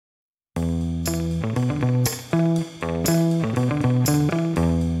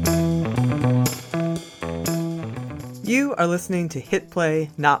You are listening to Hit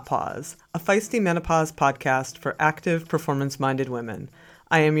Play, Not Pause, a feisty menopause podcast for active, performance-minded women.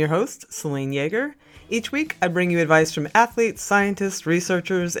 I am your host, Selene Yeager. Each week, I bring you advice from athletes, scientists,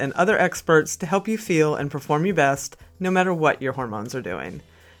 researchers, and other experts to help you feel and perform your best, no matter what your hormones are doing.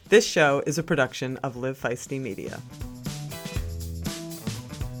 This show is a production of Live Feisty Media.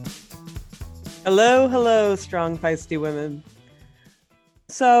 Hello, strong, feisty women.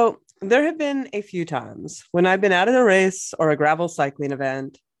 So, there have been a few times when I've been out at a race or a gravel cycling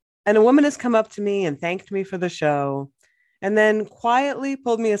event, and a woman has come up to me and thanked me for the show, and then quietly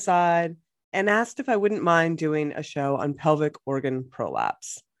pulled me aside and asked if I wouldn't mind doing a show on pelvic organ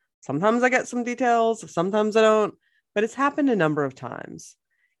prolapse. Sometimes I get some details, sometimes I don't, but it's happened a number of times.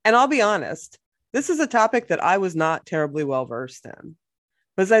 And I'll be honest, this is a topic that I was not terribly well versed in.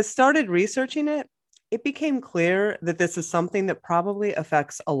 But as I started researching it, it became clear that this is something that probably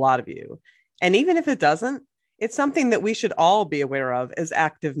affects a lot of you. And even if it doesn't, it's something that we should all be aware of as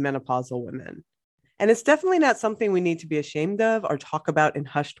active menopausal women. And it's definitely not something we need to be ashamed of or talk about in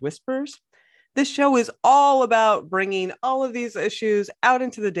hushed whispers. This show is all about bringing all of these issues out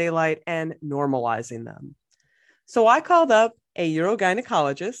into the daylight and normalizing them. So I called up a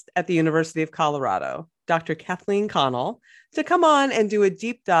urogynecologist at the University of Colorado, Dr. Kathleen Connell, to come on and do a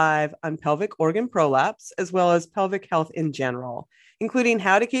deep dive on pelvic organ prolapse, as well as pelvic health in general, including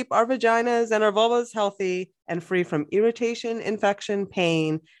how to keep our vaginas and our vulvas healthy and free from irritation, infection,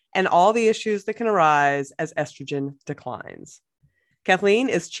 pain, and all the issues that can arise as estrogen declines. Kathleen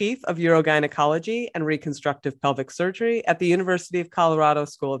is Chief of Urogynecology and Reconstructive Pelvic Surgery at the University of Colorado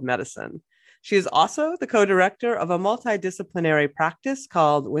School of Medicine. She is also the co-director of a multidisciplinary practice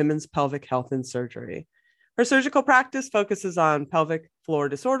called Women's Pelvic Health and Surgery. Her surgical practice focuses on pelvic floor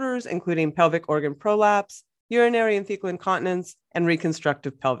disorders, including pelvic organ prolapse, urinary and fecal incontinence, and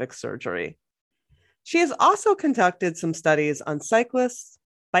reconstructive pelvic surgery. She has also conducted some studies on cyclists,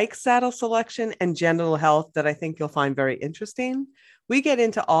 bike saddle selection, and genital health that I think you'll find very interesting. We get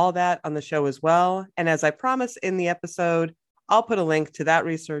into all that on the show as well. And as I promised in the episode, I'll put a link to that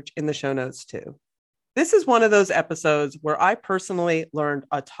research in the show notes too. This is one of those episodes where I personally learned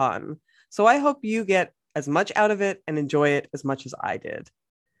a ton. So I hope you get as much out of it and enjoy it as much as I did.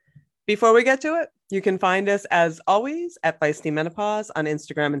 Before we get to it, you can find us as always at Feisty Menopause on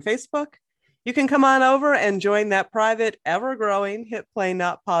Instagram and Facebook. You can come on over and join that private, ever-growing Hit Play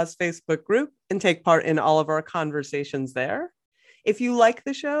Not Pause Facebook group and take part in all of our conversations there. If you like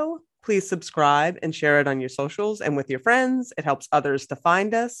the show, please subscribe and share it on your socials and with your friends. It helps others to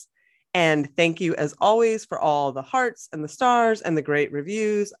find us. And thank you, as always, for all the hearts and the stars and the great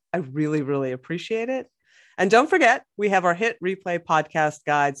reviews. I really, really appreciate it. And don't forget, we have our Hit Replay Podcast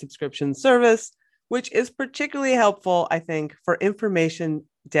Guide subscription service, which is particularly helpful, I think, for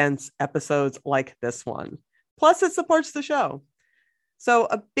information-dense episodes like this one. Plus, it supports the show. So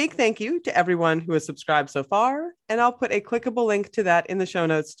a big thank you to everyone who has subscribed so far, and I'll put a clickable link to that in the show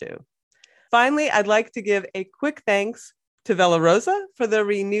notes too. Finally, I'd like to give a quick thanks to Vela Rosa for the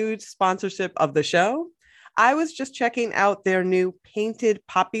renewed sponsorship of the show. I was just checking out their new Painted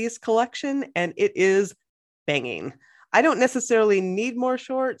Poppies collection, and it is banging. I don't necessarily need more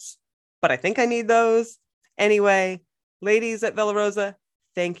shorts, but I think I need those. Anyway, ladies at Vela Rosa,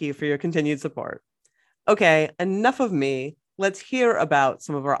 thank you for your continued support. Okay, enough of me. Let's hear about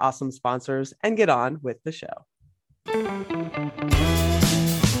some of our awesome sponsors and get on with the show.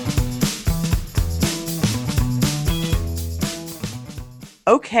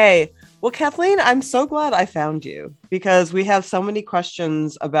 Okay. Well, Kathleen, I'm so glad I found you because we have so many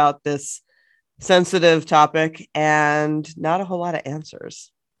questions about this sensitive topic and not a whole lot of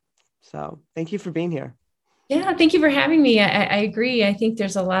answers. So thank you for being here. Yeah, thank you for having me. I agree. I think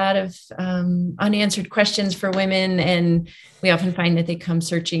there's a lot of unanswered questions for women, and we often find that they come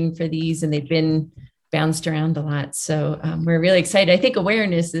searching for these and they've been bounced around a lot. So we're really excited. I think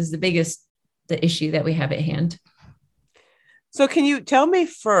awareness is the issue that we have at hand. So can you tell me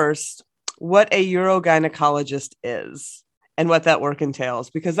first what a urogynecologist is and what that work entails?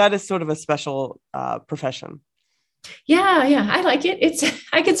 Because that is sort of a special profession. Yeah, I like it.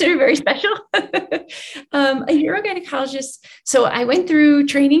 I consider it very special. A urogynecologist. So I went through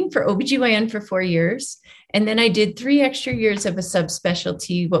training for OBGYN for 4 years. And then I did 3 extra years of a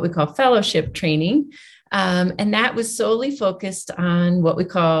subspecialty, what we call fellowship training. And that was solely focused on what we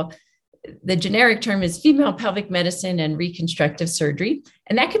call, the generic term is female pelvic medicine and reconstructive surgery.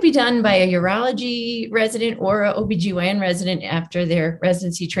 And that could be done by a urology resident or a OBGYN resident after their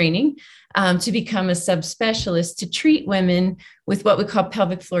residency training to become a subspecialist to treat women with what we call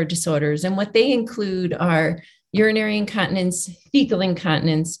pelvic floor disorders. And what they include are urinary incontinence, fecal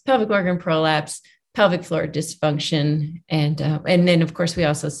incontinence, pelvic organ prolapse, pelvic floor dysfunction, and then of course we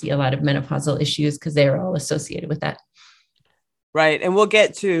also see a lot of menopausal issues because they are all associated with that. Right. And we'll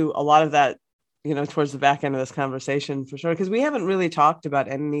get to a lot of that, towards the back end of this conversation for sure, because we haven't really talked about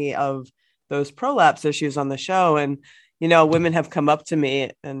any of those prolapse issues on the show. And, women have come up to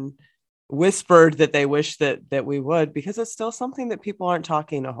me and whispered that they wish that we would, because it's still something that people aren't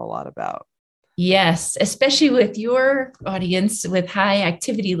talking a whole lot about. Yes, especially with your audience with high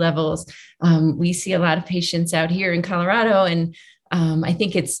activity levels. We see a lot of patients out here in Colorado, and I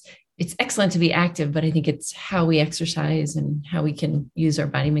think it's excellent to be active, but I think it's how we exercise and how we can use our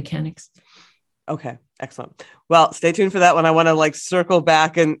body mechanics. Okay, excellent. Well, stay tuned for that one. I want to circle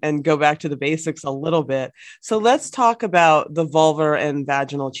back and go back to the basics a little bit. So let's talk about the vulvar and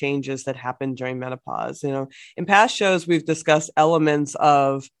vaginal changes that happen during menopause. In past shows, we've discussed elements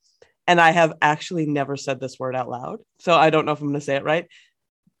of, and I have actually never said this word out loud, so I don't know if I'm going to say it right.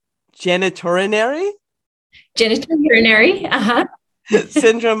 Genitourinary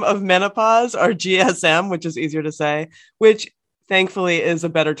syndrome of menopause, or GSM, which is easier to say, which thankfully is a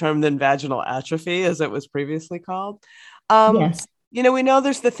better term than vaginal atrophy, as it was previously called. Yes. We know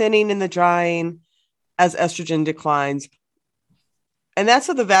there's the thinning and the drying as estrogen declines. And that's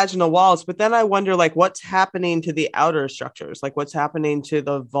of the vaginal walls. But then I wonder, what's happening to the outer structures? What's happening to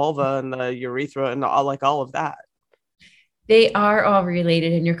the vulva and the urethra and all of that? They are all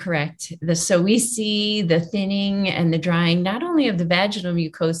related, and you're correct. So we see the thinning and the drying, not only of the vaginal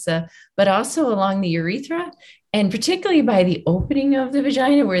mucosa, but also along the urethra, and particularly by the opening of the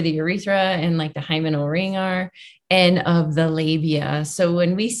vagina, where the urethra and the hymenal ring are, and of the labia. So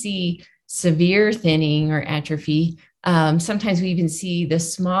when we see severe thinning or atrophy, sometimes we even see the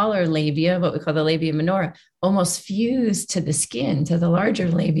smaller labia, what we call the labia minora, almost fuse to the skin, to the larger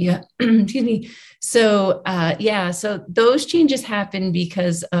labia. Excuse me. So, so those changes happen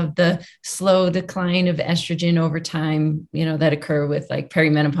because of the slow decline of estrogen over time, that occur with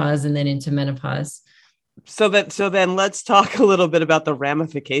perimenopause and then into menopause. So then let's talk a little bit about the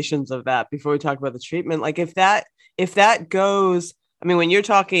ramifications of that before we talk about the treatment. If that goes, when you're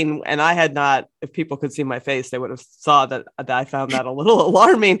talking, and I had not, if people could see my face, they would have saw that I found that a little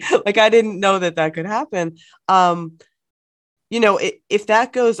alarming. I didn't know that could happen. If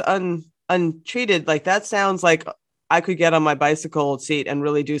that goes untreated, that sounds like I could get on my bicycle seat and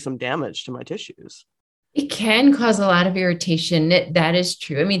really do some damage to my tissues. It can cause a lot of irritation. That is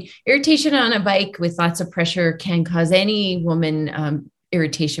true. Irritation on a bike with lots of pressure can cause any woman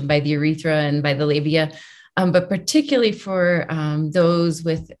irritation by the urethra and by the labia. But particularly for those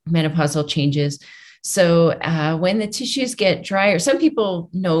with menopausal changes. So when the tissues get drier, some people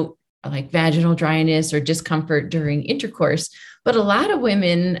note vaginal dryness or discomfort during intercourse, but a lot of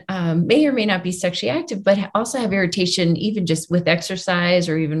women may or may not be sexually active, but also have irritation even just with exercise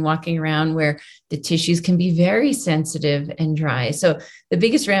or even walking around, where the tissues can be very sensitive and dry. So the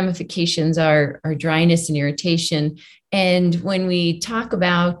biggest ramifications are dryness and irritation. And when we talk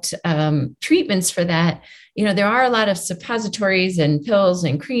about treatments for that, there are a lot of suppositories and pills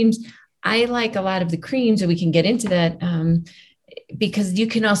and creams. I like a lot of the creams, and we can get into that because you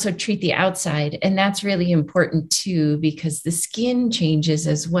can also treat the outside. And that's really important too, because the skin changes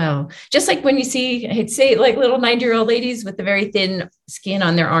as well. Just like when you see, I'd say little 90-year-old ladies with the very thin skin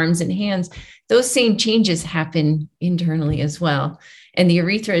on their arms and hands, those same changes happen internally as well. And the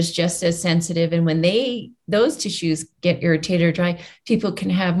urethra is just as sensitive. And when those tissues get irritated or dry, people can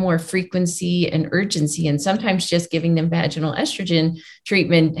have more frequency and urgency. And sometimes just giving them vaginal estrogen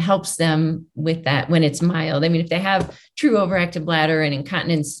treatment helps them with that when it's mild. If they have true overactive bladder and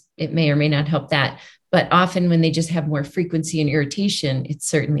incontinence, it may or may not help that. But often when they just have more frequency and irritation, it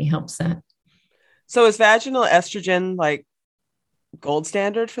certainly helps that. So is vaginal estrogen gold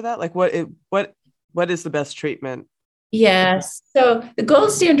standard for that? What is the best treatment? Yes. So the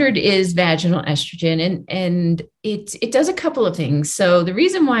gold standard is vaginal estrogen, and it does a couple of things. So the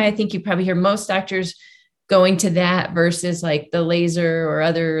reason why I think you probably hear most doctors going to that versus the laser or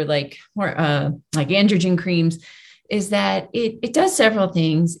other androgen creams is that it does several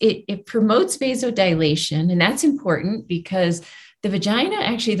things. It promotes vasodilation, and that's important because the vagina,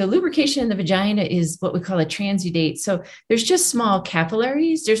 actually, the lubrication in the vagina is what we call a transudate. So there's just small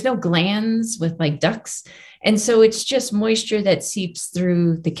capillaries. There's no glands with ducts. And so it's just moisture that seeps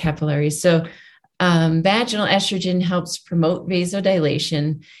through the capillaries. So vaginal estrogen helps promote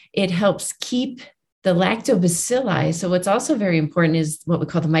vasodilation. It helps keep the lactobacilli. So what's also very important is what we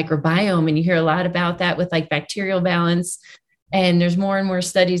call the microbiome. And you hear a lot about that with bacterial balance. And there's more and more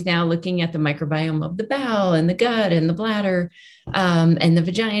studies now looking at the microbiome of the bowel and the gut and the bladder and the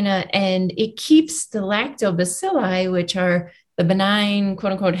vagina. And it keeps the lactobacilli, which are the benign,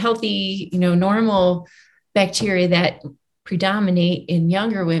 quote unquote, healthy, normal bacteria that predominate in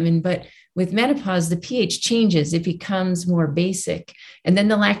younger women. But with menopause, the pH changes, it becomes more basic. And then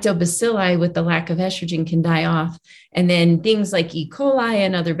the lactobacilli with the lack of estrogen can die off. And then things like E. coli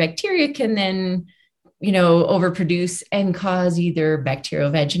and other bacteria can then overproduce and cause either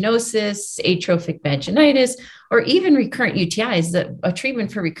bacterial vaginosis, atrophic vaginitis, or even recurrent UTIs. A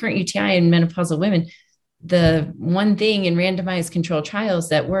treatment for recurrent UTI in menopausal women, the one thing in randomized controlled trials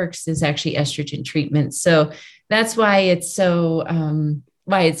that works is actually estrogen treatment. So that's why it's so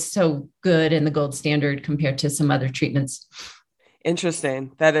good and the gold standard compared to some other treatments.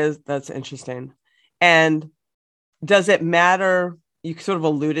 Interesting. That's interesting. And does it matter? You sort of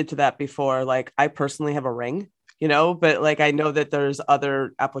alluded to that before. Like, I personally have a ring, but like, I know that there's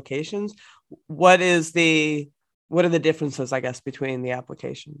other applications. What are the differences, I guess, between the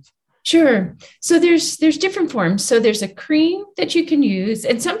applications? Sure. So there's different forms. So there's a cream that you can use,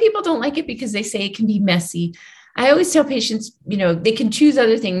 and some people don't like it because they say it can be messy. I always tell patients, they can choose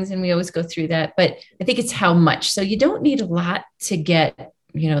other things, and we always go through that, but I think it's how much. So you don't need a lot to get,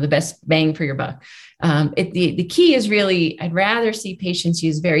 the best bang for your buck. The key is really, I'd rather see patients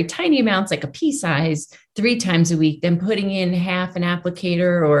use very tiny amounts, like a pea size, 3 times a week, than putting in half an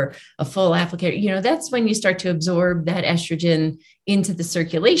applicator or a full applicator. That's when you start to absorb that estrogen into the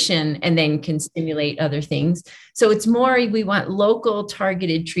circulation and then can stimulate other things. So it's more, we want local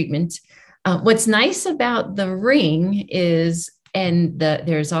targeted treatment. What's nice about the ring is,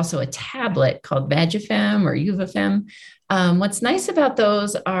 there's also a tablet called Vagifem or Uvafem. What's nice about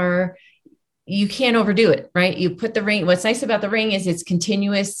those are you can't overdo it, right? You put the ring. What's nice about the ring is it's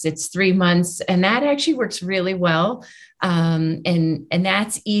continuous. It's 3 months, and that actually works really well. And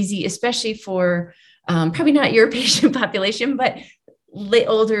that's easy, especially for probably not your patient population, but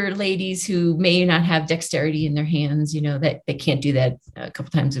older ladies who may not have dexterity in their hands, that they can't do that a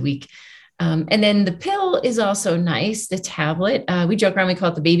couple times a week. And then the pill is also nice, the tablet. We joke around, we call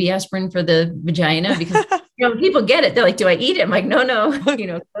it the baby aspirin for the vagina, because people get it. They're like, do I eat it? I'm like, no,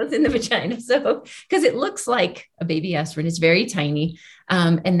 it goes in the vagina. So, because it looks like a baby aspirin, it's very tiny.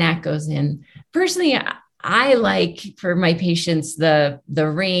 And that goes in. Personally, I like for my patients the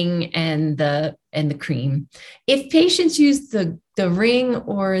ring and the cream. If patients use the ring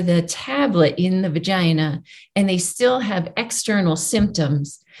or the tablet in the vagina and they still have external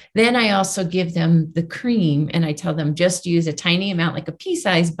symptoms, then I also give them the cream, and I tell them just use a tiny amount, like a pea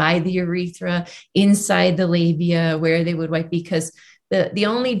size, by the urethra, inside the labia where they would wipe, because the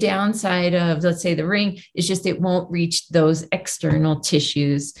only downside of, let's say, the ring is just it won't reach those external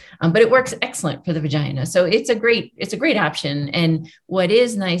tissues, but it works excellent for the vagina. So it's a great option. And what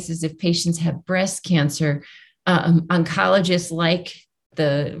is nice is if patients have breast cancer, oncologists like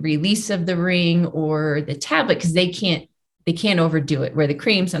the release of the ring or the tablet, because they can't overdo it. Where the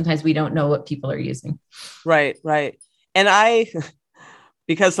cream, sometimes we don't know what people are using. Right. And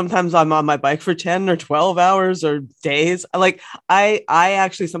because sometimes I'm on my bike for 10 or 12 hours or days, like I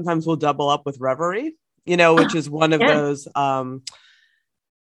actually sometimes will double up with Reverie, which is one of those,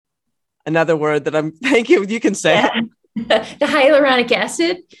 another word that thank you. You can say the hyaluronic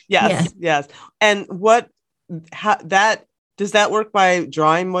acid. Yes. And does that work by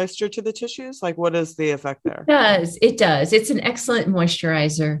drawing moisture to the tissues? Like, what is the effect there? It does. It's an excellent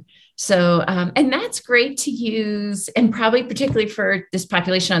moisturizer. So, and that's great to use, and probably particularly for this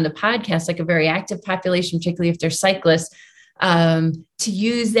population on the podcast, like a very active population, particularly if they're cyclists, to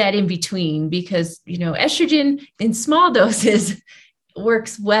use that in between, because, estrogen in small doses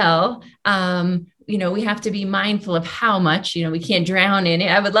works well. We have to be mindful of how much, we can't drown in it.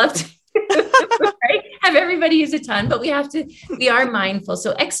 I would love to right? Have everybody use a ton, but we are mindful.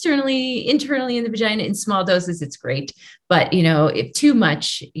 So externally, internally in the vagina in small doses, it's great. But, if too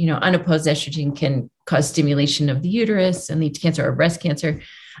much, unopposed estrogen can cause stimulation of the uterus and lead to cancer or breast cancer.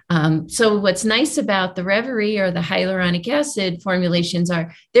 So what's nice about the Reverie or the hyaluronic acid formulations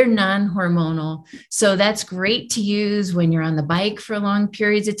are they're non-hormonal. So that's great to use when you're on the bike for long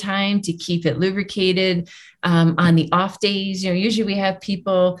periods of time to keep it lubricated. On the off days, usually we have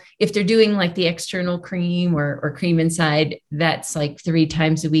people, if they're doing like the external cream or cream inside, that's like 3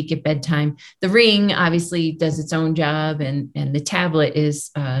 times a week at bedtime. The ring obviously does its own job, and the tablet is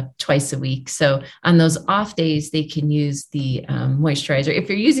twice a week. So on those off days, they can use the moisturizer. If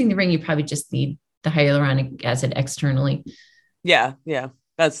you're using the ring, you probably just need the hyaluronic acid externally. Yeah.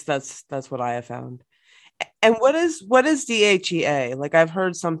 That's what I have found. And what is DHEA? Like, I've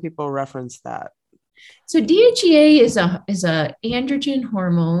heard some people reference that. So DHEA is a androgen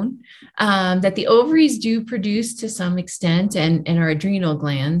hormone that the ovaries do produce to some extent, and our adrenal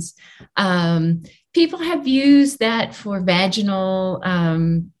glands. People have used that for vaginal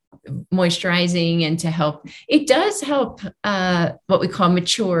moisturizing and to help. It does help what we call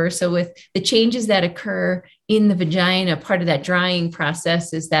mature. So with the changes that occur in the vagina, part of that drying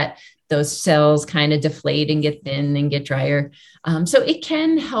process is that those cells kind of deflate and get thin and get drier. So it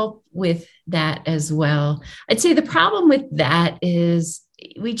can help with that as well. I'd say the problem with that is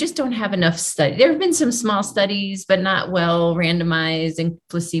we just don't have enough study. There have been some small studies, but not well randomized and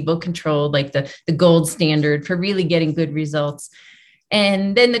placebo controlled, like the gold standard for really getting good results.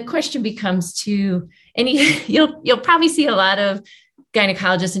 And then the question becomes you'll probably see a lot of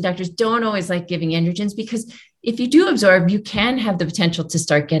gynecologists and doctors don't always like giving androgens, because if you do absorb, you can have the potential to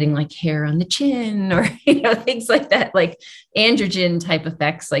start getting like hair on the chin or, things like that, like androgen type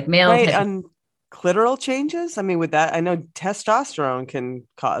effects, like male. Right. On clitoral changes. I mean, with that, I know testosterone can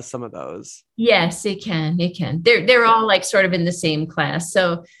cause some of those. Yes, it can. It can. They're all like sort of in the same class.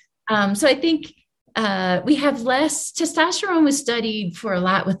 So I think we have less. Testosterone was studied for a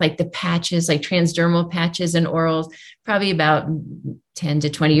lot with like the patches, like transdermal patches and orals, probably about 10 to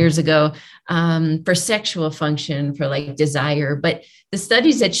 20 years ago, for sexual function, for like desire. But the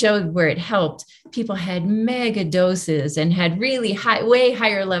studies that showed where it helped, people had mega doses and had really high, way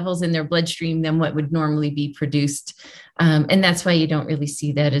higher levels in their bloodstream than what would normally be produced. And that's why you don't really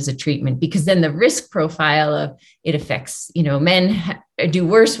see that as a treatment, because then the risk profile of it affects, men do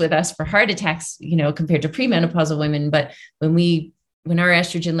worse with us for heart attacks, compared to premenopausal women. But when our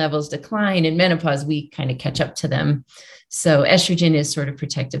estrogen levels decline in menopause, we kind of catch up to them. So estrogen is sort of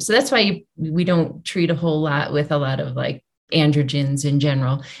protective. So that's why we don't treat a whole lot with a lot of like androgens in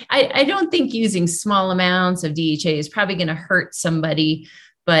general. I don't think using small amounts of DHA is probably going to hurt somebody.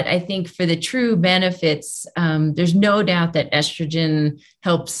 But I think for the true benefits, there's no doubt that estrogen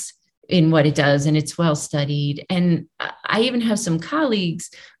helps in what it does, and it's well studied. And I even have some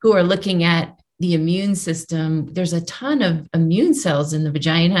colleagues who are looking at the immune system. There's a ton of immune cells in the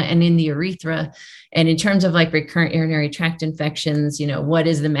vagina and in the urethra. And in terms of like recurrent urinary tract infections, what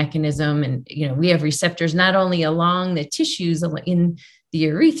is the mechanism? And, we have receptors not only along the tissues in the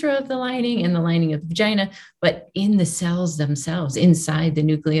urethra of the lining and the lining of the vagina, but in the cells themselves, inside the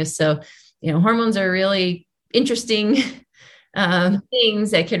nucleus. So, hormones are really interesting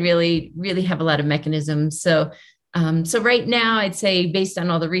things that could really, really have a lot of mechanisms. So right now, I'd say based on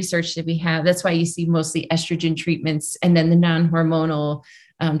all the research that we have, that's why you see mostly estrogen treatments, and then the non-hormonal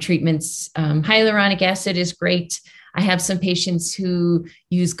treatments. Hyaluronic acid is great. I have some patients who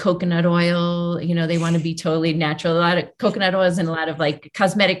use coconut oil. They want to be totally natural. A lot of coconut oils and a lot of like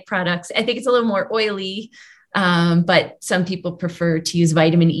cosmetic products. I think it's a little more oily, but some people prefer to use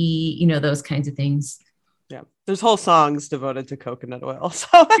vitamin E, those kinds of things. Yeah. There's whole songs devoted to coconut oil. So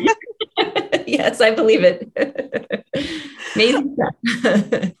yes, I believe it. Amazing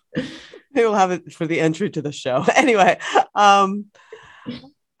stuff. Maybe we'll have it for the entry to the show. Anyway,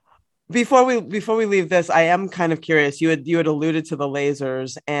 before we leave this, I am kind of curious. You had alluded to the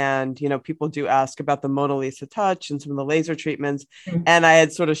lasers, and people do ask about the Mona Lisa touch and some of the laser treatments. Mm-hmm. And I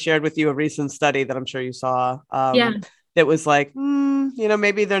had sort of shared with you a recent study that I'm sure you saw. That was like,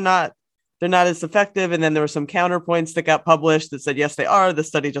 maybe they're not as effective. And then there were some counterpoints that got published that said, yes, they are. The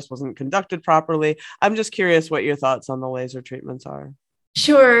study just wasn't conducted properly. I'm just curious what your thoughts on the laser treatments are.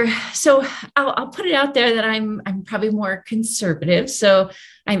 Sure. So I'll put it out there that I'm probably more conservative. So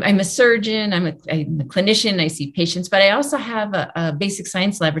I'm a surgeon, I'm a clinician, I see patients, but I also have a basic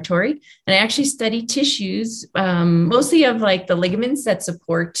science laboratory, and I actually study tissues, mostly of like the ligaments that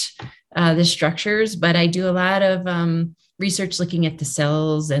support the structures, but I do a lot of research looking at the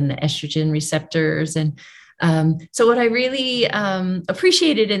cells and the estrogen receptors. And so what I really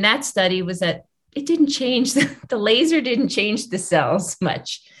appreciated in that study was that it didn't change, the laser didn't change the cells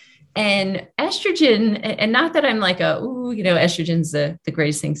much. And estrogen, and not that I'm like estrogen's the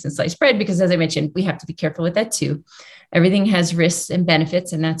greatest thing since sliced bread, because as I mentioned, we have to be careful with that too. Everything has risks and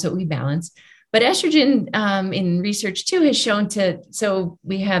benefits, and that's what we balance. But estrogen in research too has shown so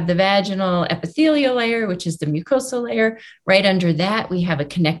we have the vaginal epithelial layer, which is the mucosal layer. Right under that, we have a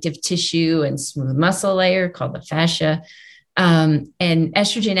connective tissue and smooth muscle layer called the fascia. And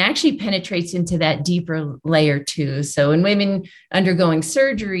estrogen actually penetrates into that deeper layer too. So in women undergoing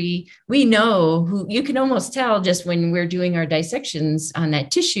surgery, we know you can almost tell just when we're doing our dissections on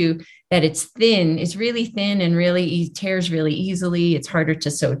that tissue, that it's thin, it's really thin and really tears really easily. It's harder to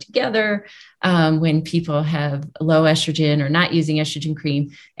sew together when people have low estrogen or not using estrogen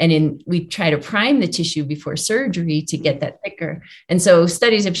cream. And we try to prime the tissue before surgery to get that thicker. And so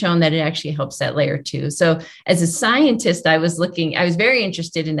studies have shown that it actually helps that layer too. So as a scientist, I was very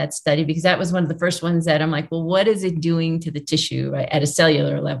interested in that study because that was one of the first ones that I'm like, well, what is it doing to the tissue at a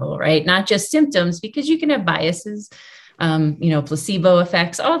cellular level, right? Not just symptoms, because you can have biases, placebo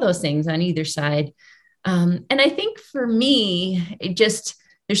effects, all those things on either side. And I think for me,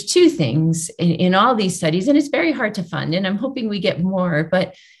 there's two things in all these studies, and it's very hard to fund, and I'm hoping we get more,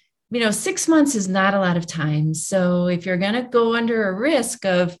 but 6 months is not a lot of time. So if you're going to go under a risk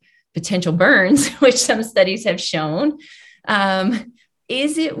of potential burns, which some studies have shown,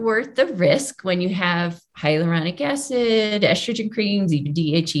 is it worth the risk when you have hyaluronic acid, estrogen creams, even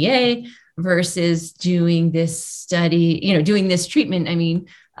DHEA, versus doing this treatment,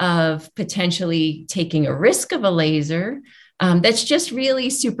 of potentially taking a risk of a laser that's just really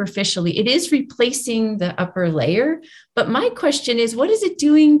superficially, it is replacing the upper layer. But my question is, what is it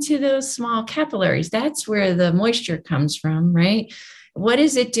doing to those small capillaries? That's where the moisture comes from, right? What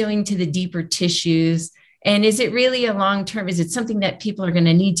is it doing to the deeper tissues? And is it really a long-term, is it something that people are going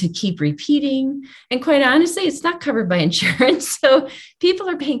to need to keep repeating? And quite honestly, it's not covered by insurance. So people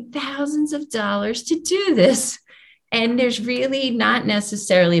are paying thousands of dollars to do this. And there's really not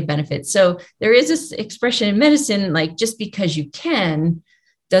necessarily a benefit. So there is this expression in medicine, like just because you can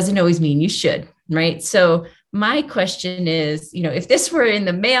doesn't always mean you should, right? So my question is, if this were in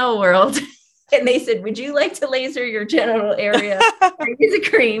the male world and they said, would you like to laser your genital area or use a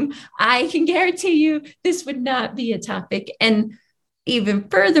cream? I can guarantee you this would not be a topic. And even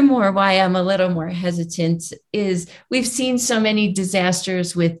furthermore, why I'm a little more hesitant is we've seen so many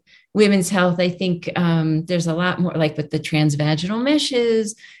disasters with women's health. I think there's a lot more, like with the transvaginal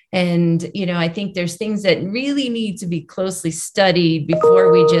meshes. And, I think there's things that really need to be closely studied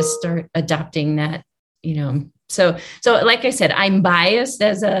before we just start adopting that, So like I said, I'm biased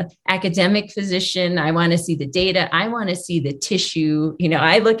as an academic physician. I want to see the data. I want to see the tissue.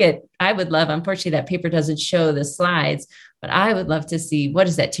 I would love, unfortunately, that paper doesn't show the slides, but I would love to see, what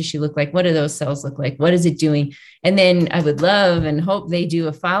does that tissue look like? What do those cells look like? What is it doing? And then I would love and hope they do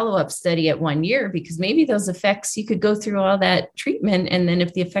a follow-up study at 1 year, because maybe those effects, you could go through all that treatment. And then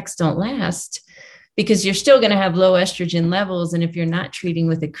if the effects don't last, because you're still going to have low estrogen levels. And if you're not treating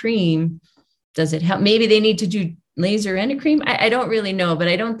with a cream, does it help? Maybe they need to do laser and a cream. I don't really know, but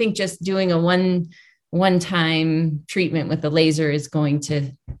I don't think just doing a one-time treatment with a laser is going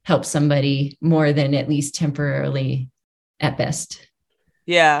to help somebody more than at least temporarily at best.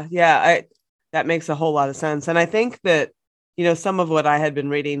 Yeah. That makes a whole lot of sense. And I think that, some of what I had been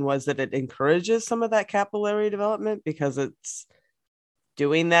reading was that it encourages some of that capillary development because it's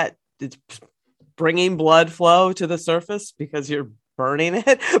doing that. It's bringing blood flow to the surface because you're burning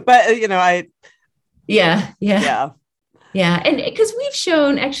it. But, Yeah. And because we've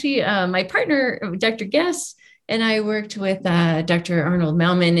shown, actually, my partner, Dr. Guess, and I worked with Dr. Arnold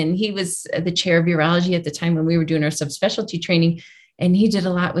Melman, and he was the chair of urology at the time when we were doing our subspecialty training. And he did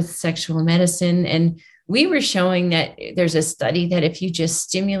a lot with sexual medicine. And we were showing that there's a study that if you just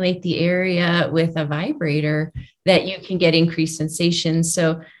stimulate the area with a vibrator, that you can get increased sensation.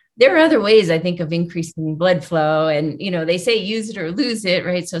 So there are other ways, I think, of increasing blood flow. And, they say use it or lose it,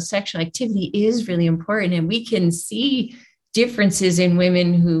 right? So sexual activity is really important. And we can see differences in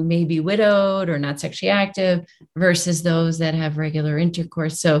women who may be widowed or not sexually active versus those that have regular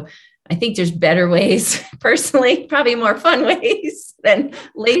intercourse. So I think there's better ways, personally, probably more fun ways than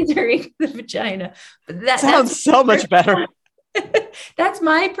lasering the vagina. But that sounds so much better. That's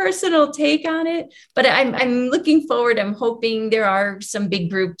my personal take on it, but I'm looking forward. I'm hoping there are some big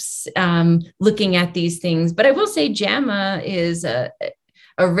groups looking at these things. But I will say JAMA is a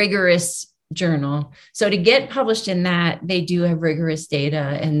rigorous journal. So to get published in that, they do have rigorous data.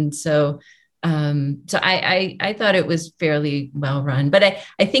 And so I thought it was fairly well run. But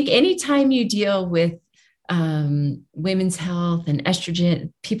I think anytime you deal with women's health and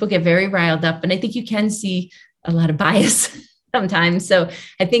estrogen, people get very riled up. And I think you can see a lot of bias sometimes. So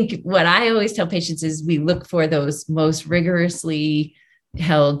I think what I always tell patients is we look for those most rigorously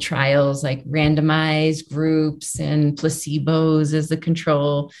held trials, like randomized groups and placebos as the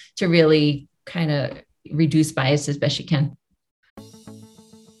control, to really kind of reduce bias as best you can.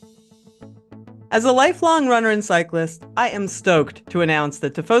 As a lifelong runner and cyclist, I am stoked to announce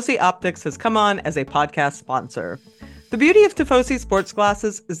that Tifosi Optics has come on as a podcast sponsor. The beauty of Tifosi sports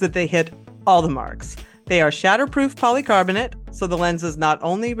glasses is that they hit all the marks. They are shatterproof polycarbonate, so the lenses not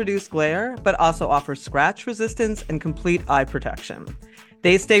only reduce glare, but also offer scratch resistance and complete eye protection.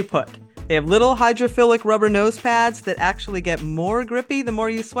 They stay put. They have little hydrophilic rubber nose pads that actually get more grippy the more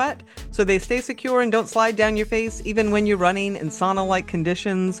you sweat, so they stay secure and don't slide down your face even when you're running in sauna-like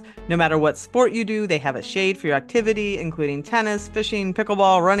conditions. No matter what sport you do, they have a shade for your activity, including tennis, fishing,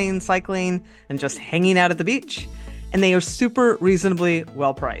 pickleball, running, cycling, and just hanging out at the beach. And they are super reasonably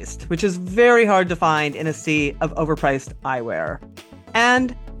well priced, which is very hard to find in a sea of overpriced eyewear.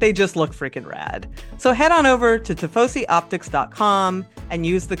 And they just look freaking rad. So head on over to TifosiOptics.com and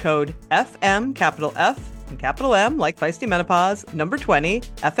use the code FM, capital F and capital M, like Feisty Menopause, number 20,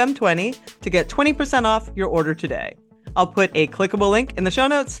 FM20, to get 20% off your order today. I'll put a clickable link in the show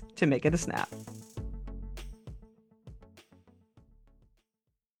notes to make it a snap.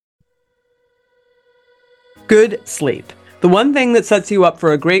 Good sleep. The one thing that sets you up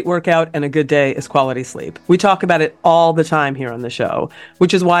for a great workout and a good day is quality sleep. We talk about it all the time here on the show,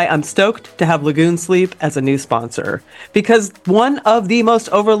 which is why I'm stoked to have Lagoon Sleep as a new sponsor. Because one of the most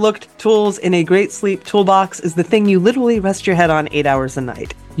overlooked tools in a great sleep toolbox is the thing you literally rest your head on 8 hours a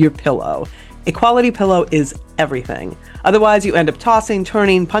night, your pillow. A quality pillow is everything. Otherwise, you end up tossing,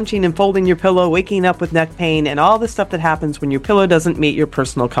 turning, punching, and folding your pillow, waking up with neck pain, and all the stuff that happens when your pillow doesn't meet your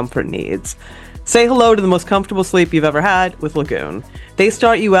personal comfort needs. Say hello to the most comfortable sleep you've ever had with Lagoon. They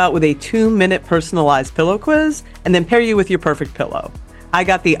start you out with a 2-minute personalized pillow quiz and then pair you with your perfect pillow. I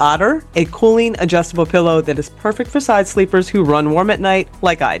got the Otter, a cooling adjustable pillow that is perfect for side sleepers who run warm at night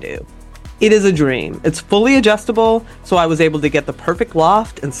like I do. It is a dream. It's fully adjustable, so I was able to get the perfect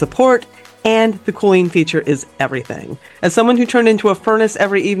loft and support, and the cooling feature is everything. As someone who turned into a furnace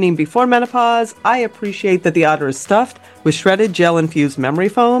every evening before menopause, I appreciate that the Otter is stuffed with shredded gel-infused memory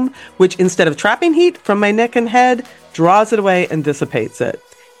foam, which instead of trapping heat from my neck and head, draws it away and dissipates it.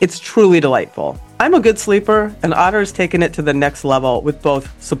 It's truly delightful. I'm a good sleeper, and Otter's taken it to the next level with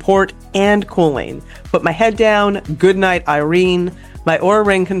both support and cooling. Put my head down, good night, Irene. My Oura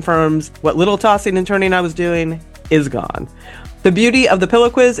Ring confirms what little tossing and turning I was doing is gone. The beauty of the pillow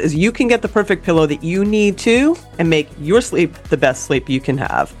quiz is you can get the perfect pillow that you need to and make your sleep the best sleep you can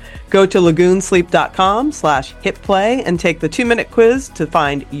have. Go to lagoonsleep.com/hitplay and take the 2-minute quiz to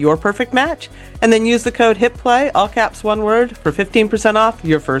find your perfect match, and then use the code HITPLAY, all caps one word, for 15% off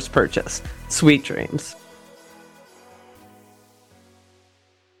your first purchase. Sweet dreams.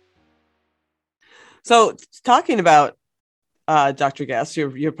 So talking about Dr. Guest,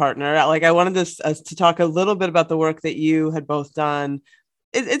 your partner, like I wanted to talk a little bit about the work that you had both done.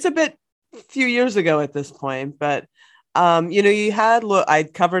 It's a few years ago at this point, but you had I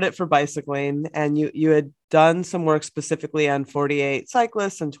covered it for bicycling, and you had done some work specifically on 48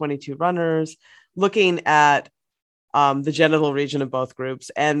 cyclists and 22 runners, looking at the genital region of both groups,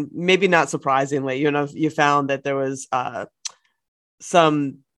 and maybe not surprisingly, you found that there was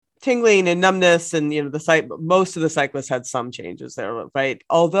some tingling and numbness, and most of the cyclists had some changes there, right?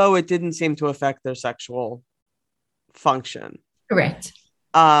 Although it didn't seem to affect their sexual function. Correct.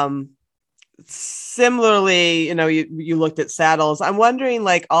 Similarly, you looked at saddles. I'm wondering,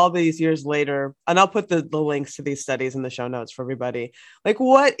 like, all these years later, and I'll put the links to these studies in the show notes for everybody. Like,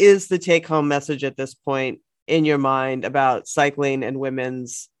 what is the take-home message at this point in your mind about cycling and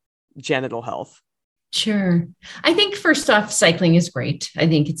women's genital health? Sure. I think first off, cycling is great. I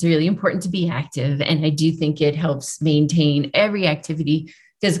think it's really important to be active. And I do think it helps maintain every activity,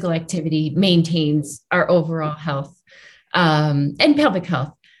 physical activity, maintains our overall health and pelvic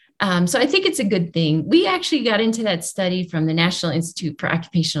health. So I think it's a good thing. We actually got into that study from the National Institute for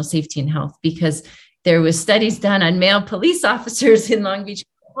Occupational Safety and Health because there was studies done on male police officers in Long Beach,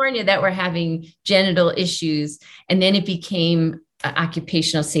 California that were having genital issues. And then it became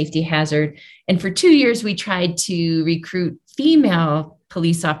occupational safety hazard. And for 2 years, we tried to recruit female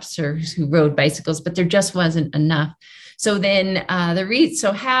police officers who rode bicycles, but there just wasn't enough. So then how we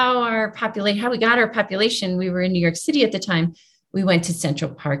got our population, we were in New York City at the time, we went to Central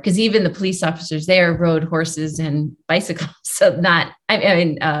Park because even the police officers there rode horses and bicycles. So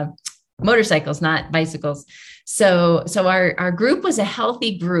motorcycles, not bicycles. So our group was a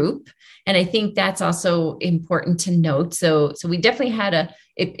healthy group. And I think that's also important to note. So we definitely had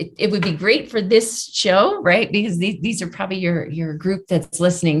it would be great for this show, right? Because these are probably your group that's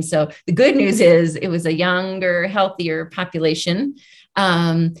listening. So the good news is it was a younger, healthier population.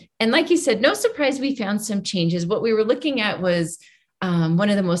 And like you said, no surprise, we found some changes. What we were looking at was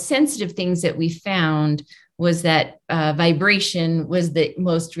one of the most sensitive things that we found was that vibration was the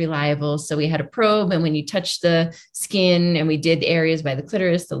most reliable. So we had a probe, and when you touch the skin, and we did areas by the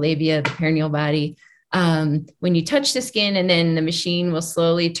clitoris, the labia, the perineal body, when you touch the skin and then the machine will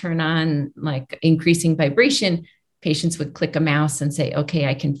slowly turn on, like increasing vibration, patients would click a mouse and say, okay,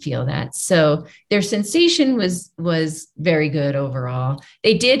 I can feel that. So their sensation was very good overall.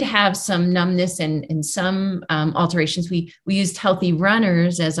 They did have some numbness and some alterations. We used healthy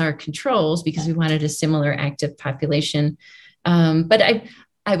runners as our controls because we wanted a similar active population. But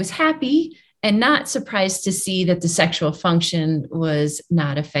I was happy and not surprised to see that the sexual function was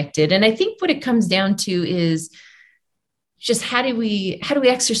not affected. And I think what it comes down to is just how do we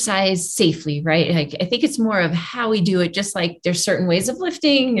exercise safely, right? Like, I think it's more of how we do it. Just like there's certain ways of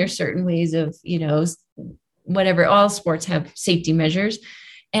lifting, there's certain ways of, whatever, all sports have safety measures.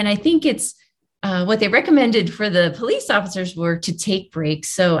 And I think it's what they recommended for the police officers were to take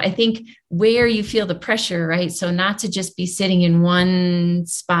breaks. So I think where you feel the pressure, right? So not to just be sitting in one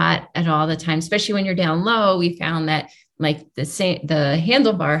spot at all the time, especially when you're down low. We found that like the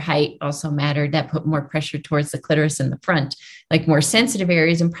handlebar height also mattered. That put more pressure towards the clitoris in the front, like more sensitive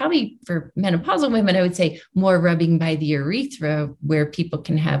areas. And probably for menopausal women, I would say more rubbing by the urethra where people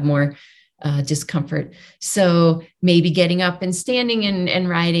can have more discomfort. So maybe getting up and standing and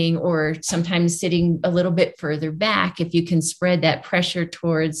riding, or sometimes sitting a little bit further back, if you can spread that pressure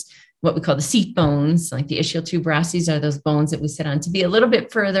towards what we call the seat bones, like the ischial tuberosities are those bones that we sit on, to be a little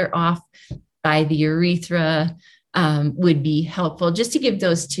bit further off by the urethra. Would be helpful just to give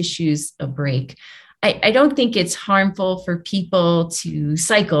those tissues a break. I don't think it's harmful for people to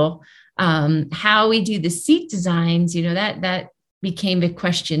cycle. How we do the seat designs, that became a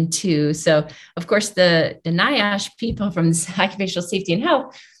question too. So of course the NIOSH people from the Occupational Safety and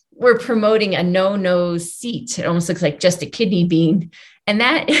Health were promoting a no-nose seat. It almost looks like just a kidney bean. And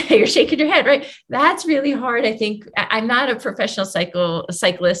that you're shaking your head, right? That's really hard. I think I'm not a professional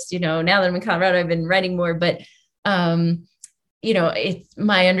cyclist, now that I'm in Colorado, I've been riding more, but it's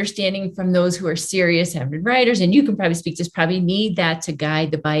my understanding from those who are serious avid riders, and you can probably speak to this, probably need that to guide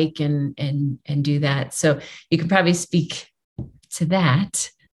the bike and do that. So you can probably speak to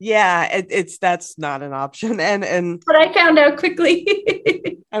that. Yeah, that's not an option. And but I found out quickly.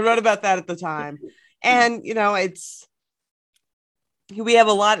 I wrote about that at the time. And, we have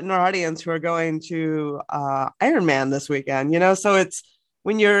a lot in our audience who are going to Ironman this weekend, so it's,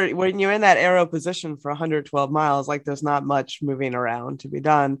 when you're in that aero position for 112 miles, like there's not much moving around to be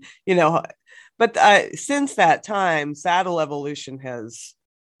done, but since that time, saddle evolution has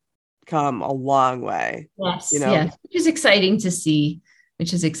come a long way. Yes, yes, which is exciting to see, And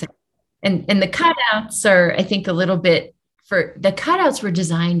the cutouts are, I think, a little bit the cutouts were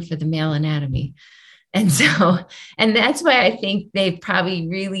designed for the male anatomy. And that's why I think they probably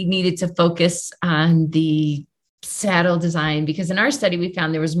really needed to focus on the saddle design, because in our study, we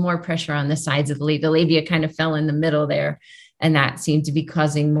found there was more pressure on the sides of the labia. The labia kind of fell in the middle there, and that seemed to be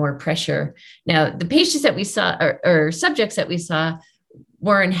causing more pressure. Now, the patients that we saw or subjects that we saw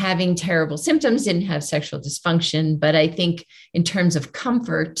weren't having terrible symptoms, didn't have sexual dysfunction. But I think in terms of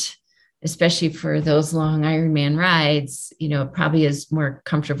comfort, especially for those long Ironman rides, it probably is more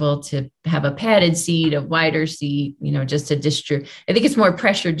comfortable to have a padded seat, a wider seat, just to distribute. I think it's more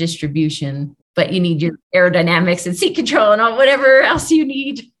pressure distribution, but you need your aerodynamics and seat control and all whatever else you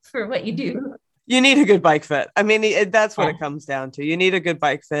need for what you do. You need a good bike fit. I mean, that's what it comes down to. You need a good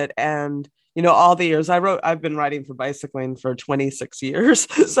bike fit. And, all the years I've been riding for bicycling for 26 years.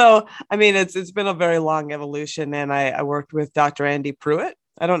 So, I mean, it's been a very long evolution. And I worked with Dr. Andy Pruitt.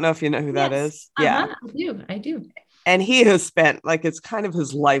 I don't know if you know who that is. Yeah, I do. And he has spent, it's kind of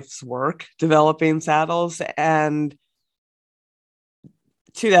his life's work developing saddles. And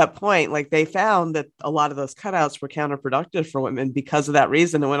to that point, they found that a lot of those cutouts were counterproductive for women because of that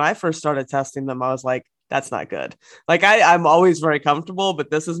reason. And when I first started testing them, I was like, that's not good. I'm always very comfortable,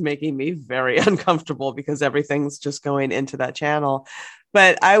 but this is making me very uncomfortable because everything's just going into that channel.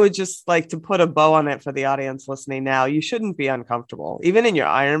 But I would just like to put a bow on it for the audience listening now. You shouldn't be uncomfortable. Even in your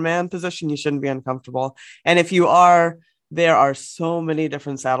Ironman position, you shouldn't be uncomfortable. And if you are, there are so many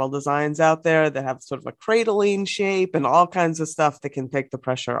different saddle designs out there that have sort of a cradling shape and all kinds of stuff that can take the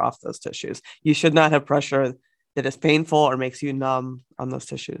pressure off those tissues. You should not have pressure that is painful or makes you numb on those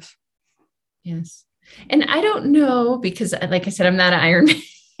tissues. Yes. And I don't know, because like I said, I'm not an Ironman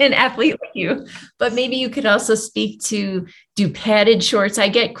athlete like you, but maybe you could also speak to, do padded shorts? I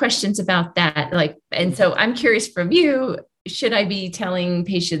get questions about that. And so I'm curious from you, should I be telling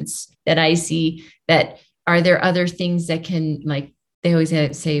patients that I see that, are there other things that can, they always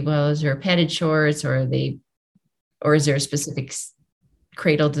say, well, is there padded shorts or is there a specific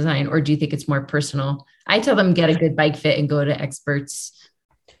cradle design, or do you think it's more personal? I tell them get a good bike fit and go to experts.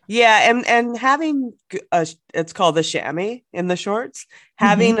 Yeah. And having it's called the chamois in the shorts,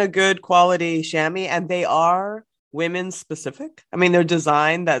 having a good quality chamois, and they are women specific. I mean, they're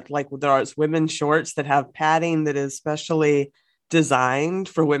designed that like there are women's shorts that have padding that is specially designed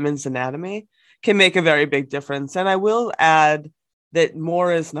for women's anatomy can make a very big difference. And I will add that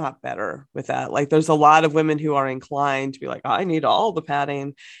more is not better with that. Like there's a lot of women who are inclined to be like, I need all the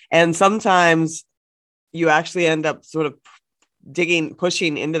padding. And sometimes you actually end up sort of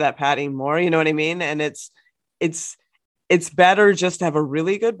pushing into that padding more, you know what I mean? And it's better just to have a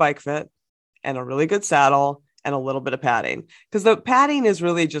really good bike fit and a really good saddle and a little bit of padding, because the padding is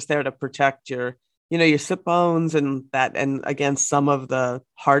really just there to protect your sit bones and against some of the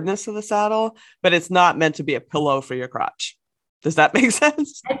hardness of the saddle, but it's not meant to be a pillow for your crotch. Does that make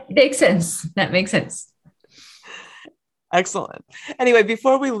sense? That makes sense. That makes sense. Excellent. Anyway,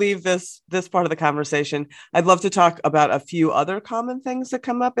 before we leave this part of the conversation, I'd love to talk about a few other common things that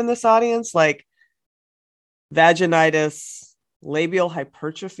come up in this audience, like vaginitis, labial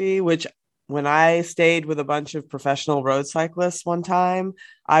hypertrophy, which when I stayed with a bunch of professional road cyclists one time,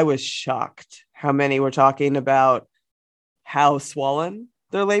 I was shocked how many were talking about how swollen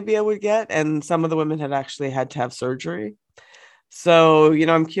their labia would get. And some of the women had actually had to have surgery. So,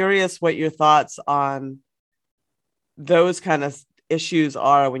 I'm curious what your thoughts on those kind of issues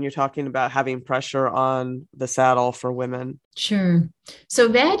are when you're talking about having pressure on the saddle for women. Sure. So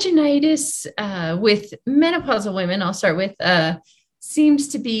vaginitis with menopausal women, I'll start with, seems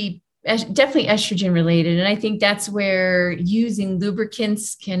to be definitely estrogen related. And I think that's where using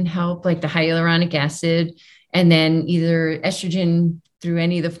lubricants can help, like the hyaluronic acid, and then either estrogen through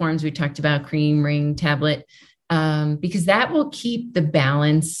any of the forms we talked about, cream, ring, tablet, because that will keep the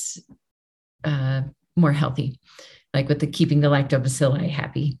balance more healthy, like with keeping the lactobacilli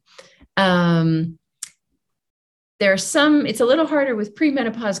happy. There are some, it's a little harder with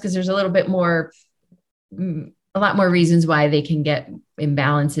premenopause because there's a lot more reasons why they can get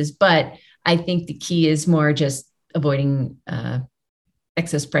imbalances, but I think the key is more just avoiding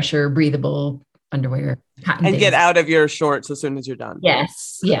excess pressure, breathable underwear, cotton and things. Get out of your shorts as soon as you're done.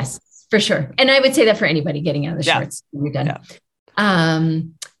 Yes, for sure. And I would say that for anybody getting out of the shorts when you're done. Yeah.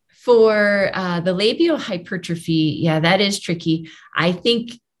 For the labial hypertrophy, that is tricky. I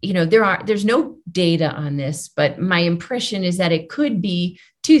think, there's no data on this, but my impression is that it could be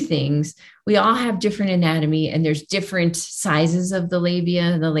two things. We all have different anatomy, and there's different sizes of the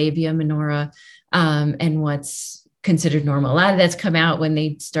labia minora, and what's considered normal. A lot of that's come out when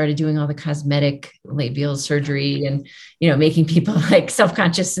they started doing all the cosmetic labial surgery and, making people like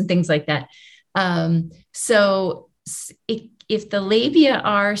self-conscious and things like that. If the labia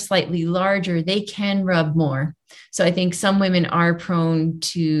are slightly larger, they can rub more. So I think some women are prone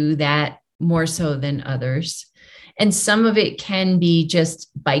to that more so than others. And some of it can be just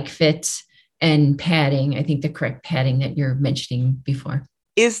bike fit and padding. I think the correct padding that you're mentioning before.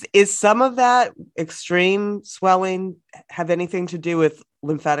 Is some of that extreme swelling have anything to do with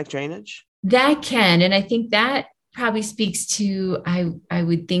lymphatic drainage? That can. And I think that probably speaks to, I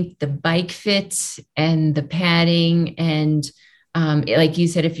would think, the bike fit and the padding. And like you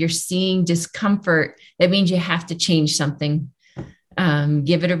said, if you're seeing discomfort, that means you have to change something.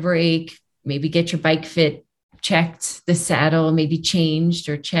 Give it a break, maybe get your bike fit checked, the saddle maybe changed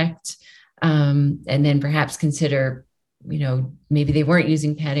or checked, and then perhaps consider, maybe they weren't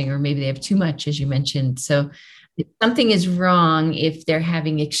using padding, or maybe they have too much, as you mentioned. So something is wrong if they're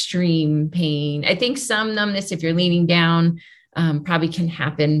having extreme pain. I think some numbness, if you're leaning down, probably can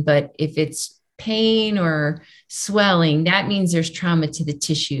happen. But if it's pain or swelling, that means there's trauma to the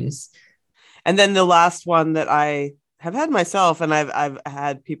tissues. And then the last one that I have had myself, and I've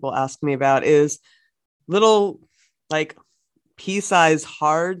had people ask me about, is little like pea-sized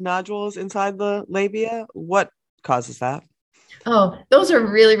hard nodules inside the labia. What causes that? Oh, those are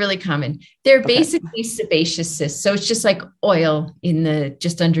really, really common. They're basically sebaceous cysts. So it's just like oil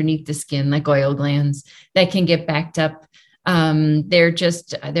just underneath the skin, like oil glands that can get backed up.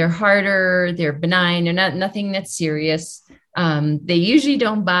 They're harder, they're benign, they're nothing that's serious. They usually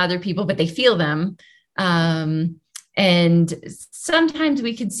don't bother people, but they feel them. And sometimes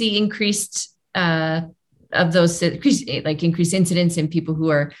we can see increased incidence in people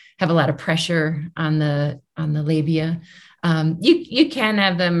who have a lot of pressure on the labia. You can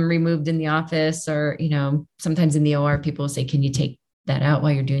have them removed in the office, or, sometimes in the OR, people will say, can you take that out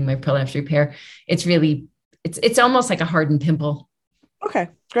while you're doing my prolapse repair? It's almost like a hardened pimple. Okay,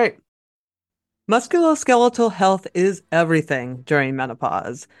 great. Musculoskeletal health is everything during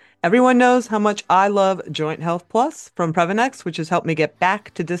menopause. Everyone knows how much I love Joint Health Plus from Previnex, which has helped me get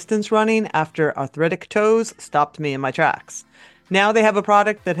back to distance running after arthritic toes stopped me in my tracks. Now they have a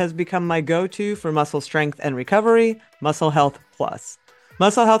product that has become my go-to for muscle strength and recovery, Muscle Health Plus.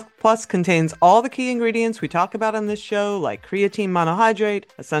 Muscle Health Plus contains all the key ingredients we talk about on this show, like creatine monohydrate,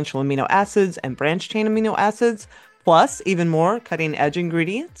 essential amino acids, and branched-chain amino acids, plus even more cutting-edge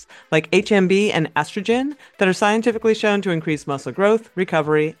ingredients like HMB and estrogen that are scientifically shown to increase muscle growth,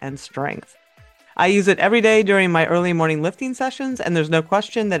 recovery, and strength. I use it every day during my early morning lifting sessions, and there's no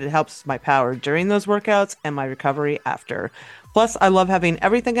question that it helps my power during those workouts and my recovery after. Plus, I love having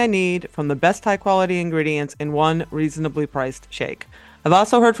everything I need from the best high-quality ingredients in one reasonably priced shake. I've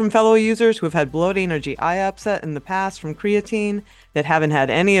also heard from fellow users who have had bloating or GI upset in the past from creatine that haven't had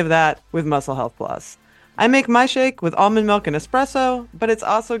any of that with Muscle Health Plus. I make my shake with almond milk and espresso, but it's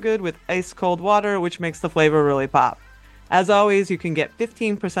also good with ice cold water, which makes the flavor really pop. As always, you can get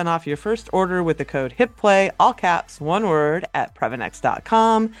 15% off your first order with the code HIPPLAY, all caps, one word, at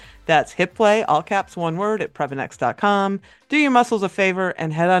Previnex.com. That's HIPPLAY, all caps, one word, at Previnex.com. Do your muscles a favor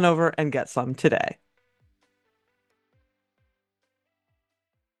and head on over and get some today.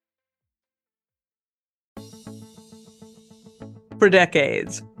 For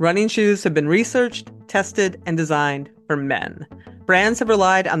decades, running shoes have been researched, tested, and designed for men. Brands have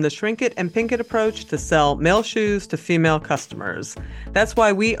relied on the shrink it and pink it approach to sell male shoes to female customers. That's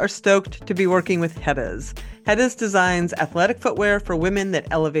why we are stoked to be working with Heddas. Heddas designs athletic footwear for women that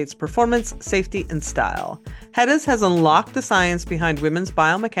elevates performance, safety, and style. Heddas has unlocked the science behind women's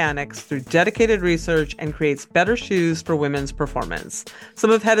biomechanics through dedicated research and creates better shoes for women's performance. Some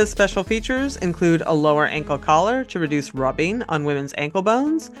of Heddas' special features include a lower ankle collar to reduce rubbing on women's ankle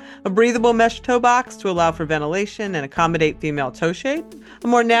bones, a breathable mesh toe box to allow for ventilation and accommodate female toe shape, a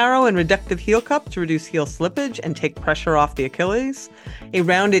more narrow and reductive heel cup to reduce heel slippage and take pressure off the Achilles, a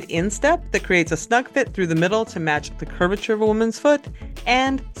rounded instep that creates a snug fit through the middle to match the curvature of a woman's foot,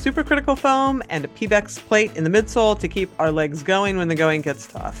 and supercritical foam and a Pebax plate in the midsole to keep our legs going when the going gets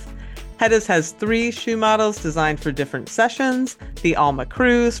tough. Heddas has 3 shoe models designed for different sessions: the Alma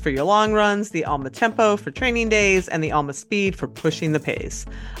Cruise for your long runs, the Alma Tempo for training days, and the Alma Speed for pushing the pace.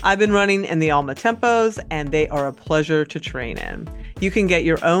 I've been running in the Alma Tempos, and they are a pleasure to train in. You can get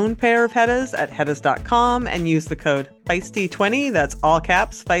your own pair of Heddas at Heddas.com and use the code Feisty20, that's all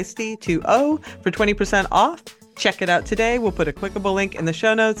caps, Feisty20, for 20% off. Check it out today. We'll put a clickable link in the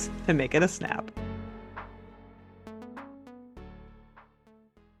show notes to make it a snap.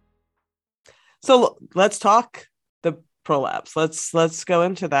 So let's talk the prolapse. Let's go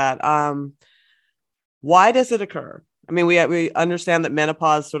into that. Why does it occur? I mean, we understand that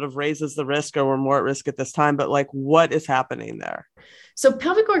menopause sort of raises the risk, or we're more at risk at this time, but like, what is happening there? So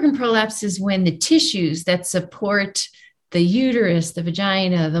pelvic organ prolapse is when the tissues that support the uterus, the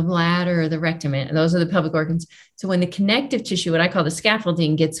vagina, the bladder, the rectum, and those are the pelvic organs. So when the connective tissue, what I call the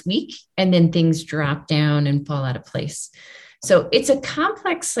scaffolding, gets weak, and then things drop down and fall out of place. So it's a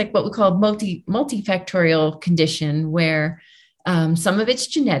complex, like what we call multifactorial condition where some of it's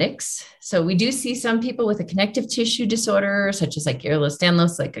genetics. So we do see some people with a connective tissue disorder, such as like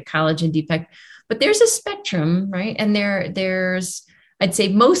Ehlers-Danlos, like a collagen defect, but there's a spectrum, right? And there's, I'd say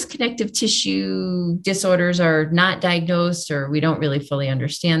most connective tissue disorders are not diagnosed, or we don't really fully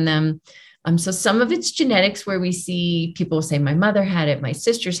understand them. So some of it's genetics, where we see people say, my mother had it, my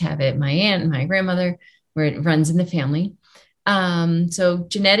sisters have it, my aunt and my grandmother, where it runs in the family. So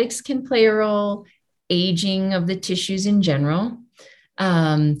genetics can play a role, aging of the tissues in general.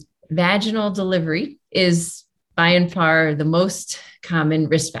 Vaginal delivery is by and far the most common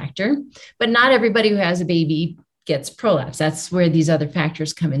risk factor, but not everybody who has a baby gets prolapse. That's where these other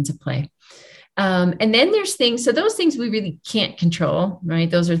factors come into play. And then there's things, so those things we really can't control,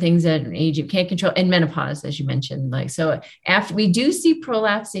 right? Those are things that age you can't control, and menopause, as you mentioned. Like, so after we do see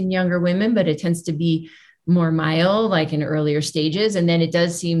prolapse in younger women, but it tends to be more mild, like in earlier stages. And then it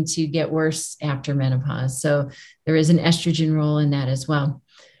does seem to get worse after menopause. So there is an estrogen role in that as well.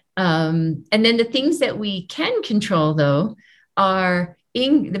 And then the things that we can control, though, are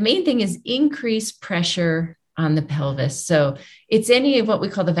the main thing is increased pressure on the pelvis. So it's any of what we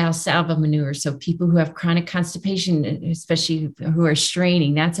call the Valsalva maneuver. So people who have chronic constipation, especially who are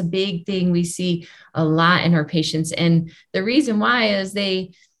straining, that's a big thing we see a lot in our patients. And the reason why is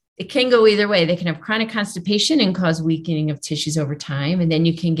it can go either way. They can have chronic constipation and cause weakening of tissues over time. And then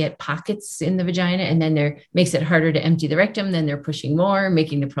you can get pockets in the vagina, and then makes it harder to empty the rectum. Then they're pushing more,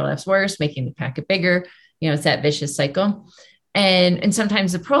 making the prolapse worse, making the pocket bigger. It's that vicious cycle. And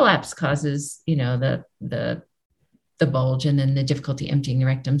sometimes the prolapse causes, the bulge and then the difficulty emptying the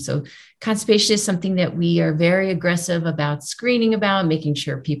rectum. So constipation is something that we are very aggressive about screening about, making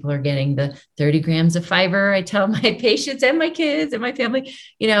sure people are getting the 30 grams of fiber. I tell my patients and my kids and my family,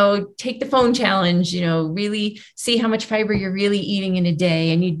 take the phone challenge, really see how much fiber you're really eating in a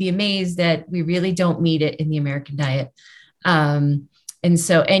day. And you'd be amazed that we really don't meet it in the American diet.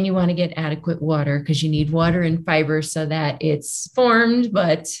 And you want to get adequate water because you need water and fiber so that it's formed,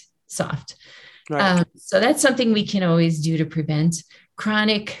 but soft. Right. So that's something we can always do to prevent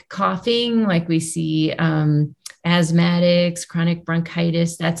chronic coughing, like we see asthmatics, chronic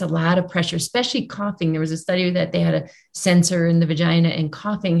bronchitis. That's a lot of pressure, especially coughing. There was a study that they had a sensor in the vagina, and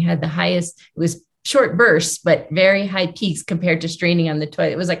coughing had the highest, it was short bursts, but very high peaks compared to straining on the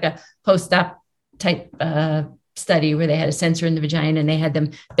toilet. It was like a post-op type study where they had a sensor in the vagina and they had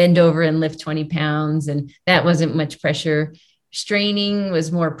them bend over and lift 20 pounds. And that wasn't much pressure. Straining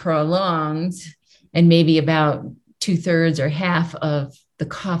was more prolonged and maybe about 2/3 or half of the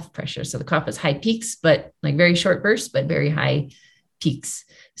cough pressure. So the cough is high peaks, but like very short bursts, but very high peaks.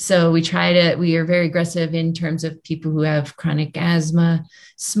 So we are very aggressive in terms of people who have chronic asthma.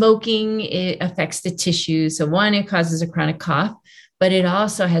 Smoking, it affects the tissue. So one, it causes a chronic cough, but it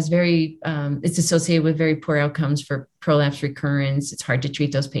also has it's associated with very poor outcomes for prolapse recurrence. It's hard to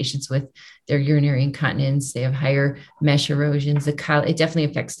treat those patients with their urinary incontinence. They have higher mesh erosions. It definitely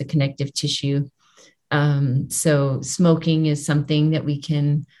affects the connective tissue. So smoking is something that we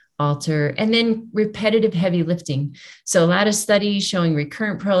can alter. And then repetitive heavy lifting. So a lot of studies showing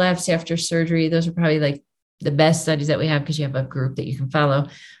recurrent prolapse after surgery. Those are probably like the best studies that we have because you have a group that you can follow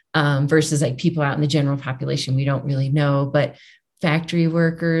versus like people out in the general population. We don't really know, but factory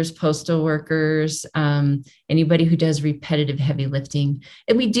workers, postal workers, anybody who does repetitive heavy lifting.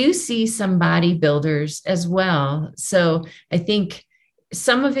 And we do see some bodybuilders as well. So I think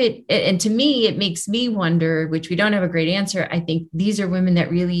some of it, and to me, it makes me wonder, which we don't have a great answer. I think these are women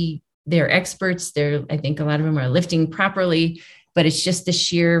that really, they're experts. I think a lot of them are lifting properly, but it's just the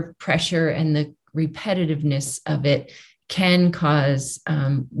sheer pressure and the repetitiveness of it can cause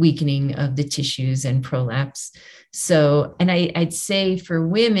weakening of the tissues and prolapse. So, and I'd say for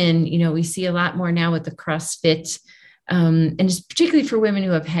women, we see a lot more now with the CrossFit, and it's particularly for women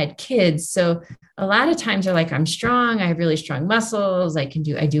who have had kids. So a lot of times they're like, I'm strong, I have really strong muscles, I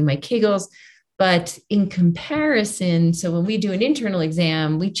do my Kegels. But in comparison, so when we do an internal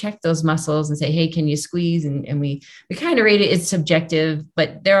exam, we check those muscles and say, hey, can you squeeze? And we kind of rate it. It's subjective,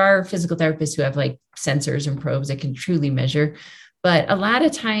 but there are physical therapists who have like sensors and probes that can truly measure. But a lot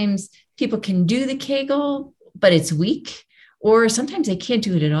of times people can do the Kegel, but it's weak, or sometimes they can't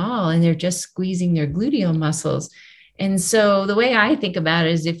do it at all. And they're just squeezing their gluteal muscles. And so the way I think about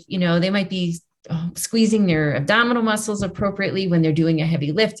it is if, they might be squeezing their abdominal muscles appropriately when they're doing a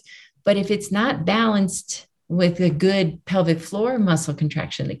heavy lift, but if it's not balanced with a good pelvic floor muscle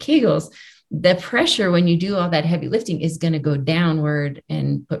contraction, the Kegels, the pressure when you do all that heavy lifting is going to go downward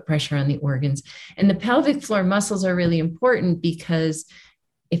and put pressure on the organs. And the pelvic floor muscles are really important because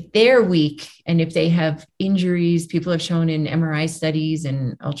if they're weak and if they have injuries, people have shown in MRI studies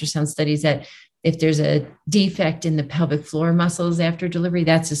and ultrasound studies that if there's a defect in the pelvic floor muscles after delivery,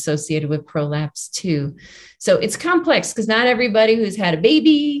 that's associated with prolapse too. So it's complex because not everybody who's had a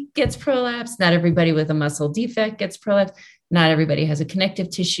baby gets prolapse. Not everybody with a muscle defect gets prolapse. Not everybody has a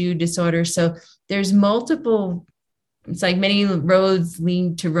connective tissue disorder. So there's multiple, it's like many roads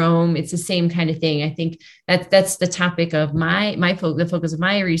lead to Rome. It's the same kind of thing. I think that's the topic of the focus of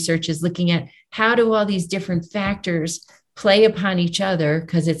my research is looking at how do all these different factors play upon each other,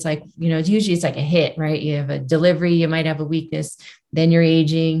 because it's like, usually it's like a hit, right? You have a delivery, you might have a weakness, then you're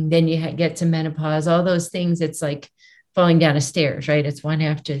aging, then you get to menopause, all those things. It's like falling down a stairs, right? It's one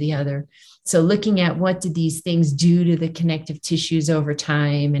after the other. So looking at what do these things do to the connective tissues over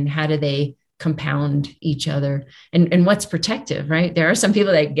time and how do they compound each other and what's protective, right? There are some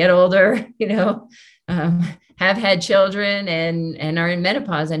people that get older, have had children and are in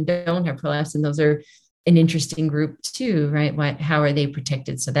menopause and don't have prolapse. And those are an interesting group too, right? How are they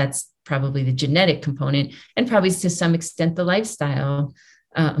protected? So that's probably the genetic component and probably to some extent the lifestyle.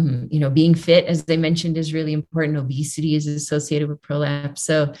 Being fit, as they mentioned, is really important. Obesity is associated with prolapse.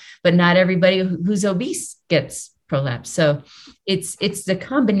 So, but not everybody who's obese gets prolapse. So it's the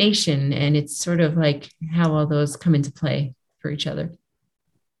combination, and it's sort of like how all those come into play for each other.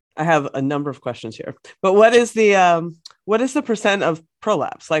 I have a number of questions here, but what is the percent of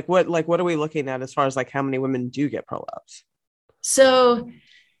prolapse? What are we looking at as far as like how many women do get prolapse? So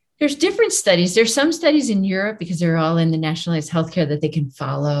there's different studies. There's some studies in Europe because they're all in the nationalized healthcare that they can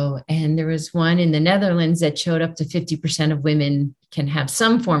follow. And there was one in the Netherlands that showed up to 50% of women can have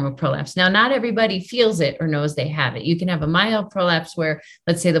some form of prolapse. Now, not everybody feels it or knows they have it. You can have a mild prolapse where,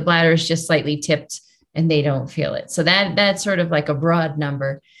 let's say, the bladder is just slightly tipped and they don't feel it. So that's sort of like a broad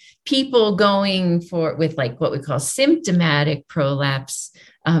number. People going with like what we call symptomatic prolapse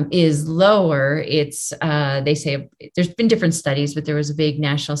is lower. It's they say there's been different studies, but there was a big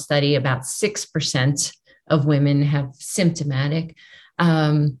national study about 6% of women have symptomatic.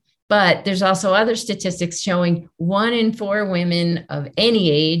 But there's also other statistics showing 1 in 4 women of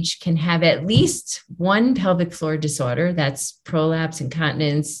any age can have at least one pelvic floor disorder. That's prolapse,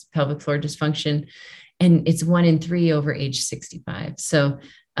 incontinence, pelvic floor dysfunction. And it's 1 in 3 over age 65. So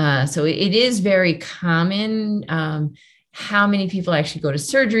it is very common. How many people actually go to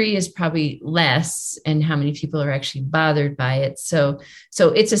surgery is probably less, and how many people are actually bothered by it. So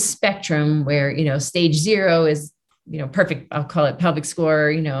it's a spectrum where, stage 0 is, perfect. I'll call it pelvic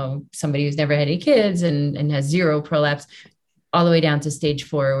score, somebody who's never had any kids and has 0 prolapse, all the way down to stage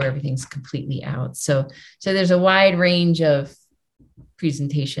 4 where everything's completely out. So there's a wide range of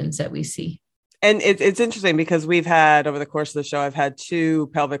presentations that we see. And it's interesting because we've had, over the course of the show, I've had 2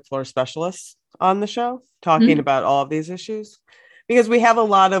 pelvic floor specialists on the show talking about all of these issues, because we have a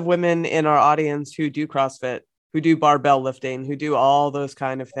lot of women in our audience who do CrossFit, who do barbell lifting, who do all those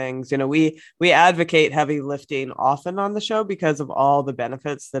kind of things. We advocate heavy lifting often on the show because of all the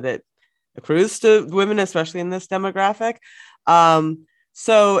benefits that it accrues to women, especially in this demographic.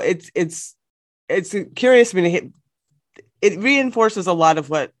 So it's curious to me. It reinforces a lot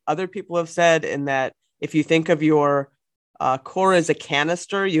of what other people have said, in that if you think of your core as a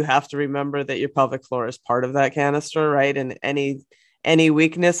canister, you have to remember that your pelvic floor is part of that canister, right? And any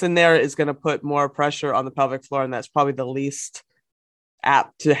weakness in there is going to put more pressure on the pelvic floor, and that's probably the least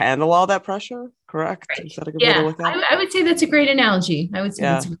apt to handle all that pressure, correct? Right. Is that a good way to look at it? I would say that's a great analogy. That's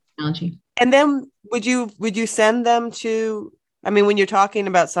a great analogy. And then would you send them to, when you're talking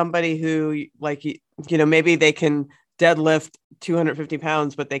about somebody who, like, maybe they can deadlift 250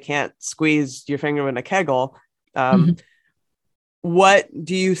 pounds, but they can't squeeze your finger in a Kegel. What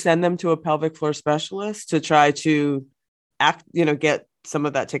do you send them to a pelvic floor specialist to try to get some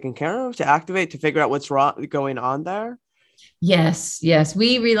of that taken care of, to activate, to figure out what's going on there? Yes.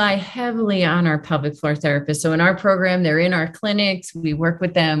 We rely heavily on our pelvic floor therapists. So in our program, they're in our clinics. We work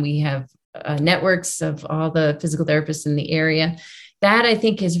with them. We have networks of all the physical therapists in the area. That, I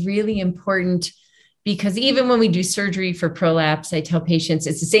think, is really important, because even when we do surgery for prolapse, I tell patients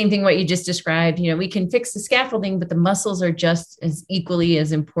it's the same thing what you just described. We can fix the scaffolding, but the muscles are just as equally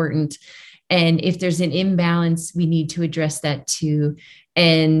as important. And if there's an imbalance, we need to address that too.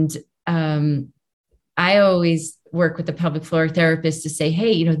 And I always work with the pelvic floor therapist to say,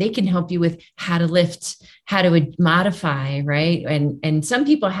 hey, they can help you with how to lift, how to modify, right? And some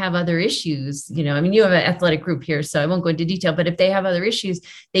people have other issues, you have an athletic group here, so I won't go into detail, but if they have other issues,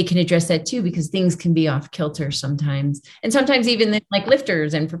 they can address that too, because things can be off kilter sometimes. And sometimes even like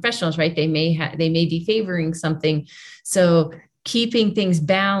lifters and professionals, right? They may be favoring something. So keeping things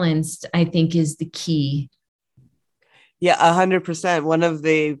balanced, I think, is the key. Yeah, 100%. One of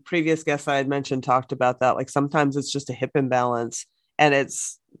the previous guests I had mentioned talked about that. Like, sometimes it's just a hip imbalance, and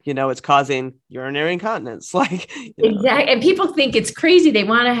it's causing urinary incontinence. Exactly. And people think it's crazy. They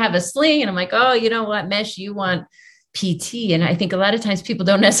want to have a sling. And I'm like, oh, you know what, Mesh, you want PT. And I think a lot of times people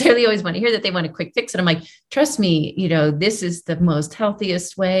don't necessarily always want to hear that. They want a quick fix. And I'm like, trust me, this is the most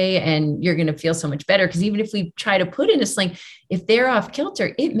healthiest way, and you're going to feel so much better. Because even if we try to put in a sling, if they're off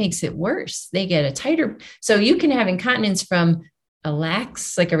kilter, it makes it worse. They get a tighter. So you can have incontinence from a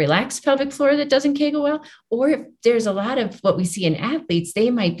relaxed pelvic floor that doesn't Kegel well, or if there's a lot of what we see in athletes, they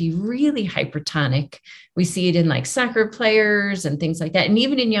might be really hypertonic. We see it in like soccer players and things like that. And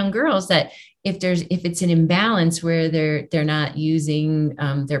even in young girls, that if it's an imbalance where they're not using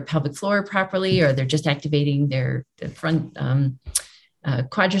their pelvic floor properly, or they're just activating their front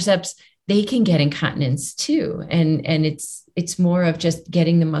quadriceps, they can get incontinence too. And it's more of just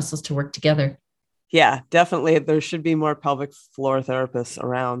getting the muscles to work together. Yeah, definitely. There should be more pelvic floor therapists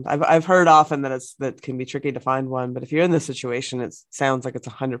around. I've heard often that can be tricky to find one, but if you're in this situation, it sounds like it's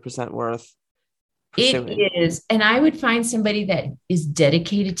 100% worth pursuing. It is. And I would find somebody that is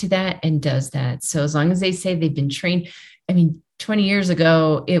dedicated to that and does that. So as long as they say they've been trained, 20 years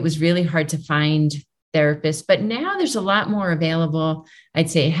ago, it was really hard to find therapists, but now there's a lot more available. I'd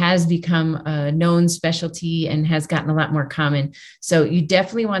say it has become a known specialty and has gotten a lot more common. So you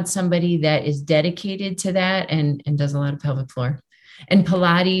definitely want somebody that is dedicated to that and does a lot of pelvic floor. And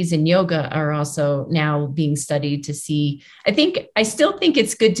Pilates and yoga are also now being studied to see. I still think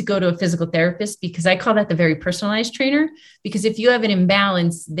it's good to go to a physical therapist, because I call that the very personalized trainer, because if you have an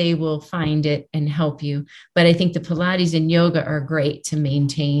imbalance, they will find it and help you. But I think the Pilates and yoga are great to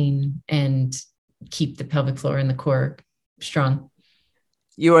maintain and keep the pelvic floor and the core strong.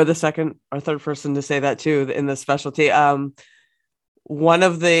 You are the second or third person to say that too in this specialty. One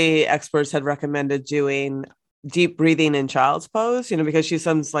of the experts had recommended doing deep breathing in child's pose, because she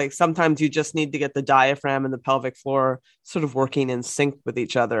sounds like sometimes you just need to get the diaphragm and the pelvic floor sort of working in sync with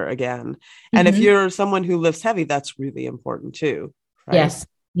each other again. And if you're someone who lifts heavy, that's really important too, right? Yes.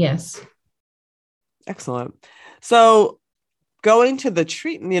 Yes. Excellent. So going to the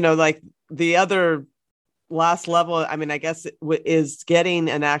treatment, like the other last level, I mean, I guess is getting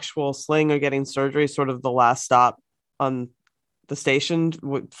an actual sling or getting surgery sort of the last stop on the station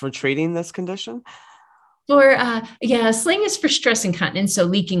for treating this condition? For sling is for stress incontinence, so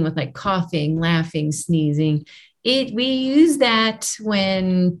leaking with like coughing, laughing, sneezing. We use that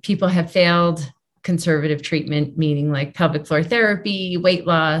when people have failed conservative treatment, meaning like pelvic floor therapy, weight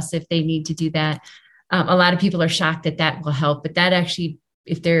loss, if they need to do that. A lot of people are shocked that that will help, but that actually,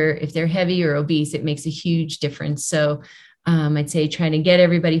 if they're heavy or obese, it makes a huge difference. So I'd say trying to get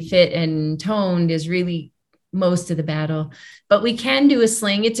everybody fit and toned is really most of the battle. But we can do a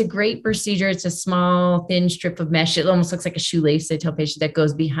sling. It's a great procedure. It's a small, thin strip of mesh. It almost looks like a shoelace. I tell patients that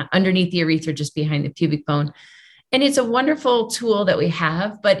goes behind, underneath the urethra, just behind the pubic bone. And it's a wonderful tool that we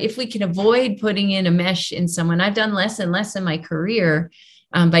have. But if we can avoid putting in a mesh in someone, I've done less and less in my career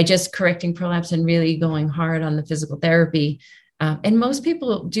by just correcting prolapse and really going hard on the physical therapy. And most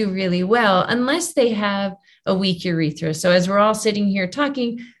people do really well, unless they have a weak urethra. So as we're all sitting here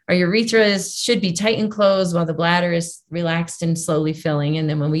talking, our urethra should be tight and closed while the bladder is relaxed and slowly filling. And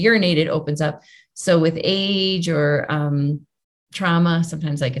then when we urinate, it opens up. So with age or trauma,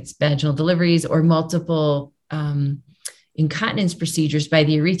 sometimes like it's vaginal deliveries or multiple incontinence procedures by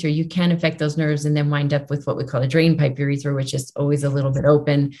the urethra, you can affect those nerves and then wind up with what we call a drain pipe urethra, which is always a little bit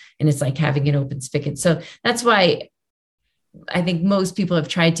open. And it's like having an open spigot. So that's why I think most people have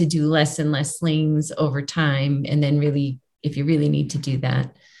tried to do less and less slings over time. And then really, if you really need to do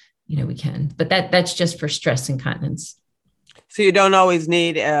that, we can, but that's just for stress incontinence. So you don't always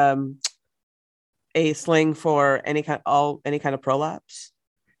need a sling for any kind of prolapse?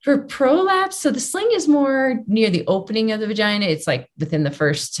 For prolapse, so the sling is more near the opening of the vagina. It's like within the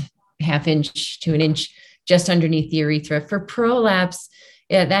first half inch to an inch, just underneath the urethra. For prolapse,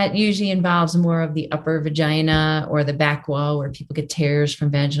 that usually involves more of the upper vagina or the back wall where people get tears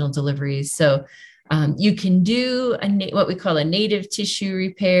from vaginal deliveries. So you can do what we call a native tissue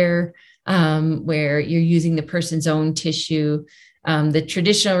repair, where you're using the person's own tissue. The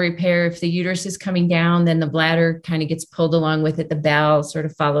traditional repair, if the uterus is coming down, then the bladder kind of gets pulled along with it. The bowel sort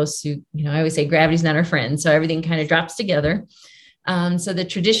of follows suit. I always say gravity's not our friend. So everything kind of drops together. So the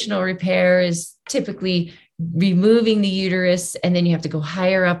traditional repair is typically removing the uterus, and then you have to go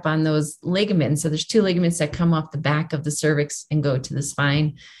higher up on those ligaments. So there's two ligaments that come off the back of the cervix and go to the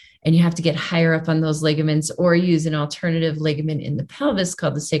spine. And you have to get higher up on those ligaments or use an alternative ligament in the pelvis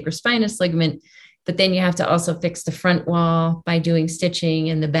called the sacrospinous ligament. But then you have to also fix the front wall by doing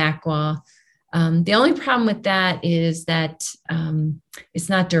stitching and the back wall. The only problem with that is that it's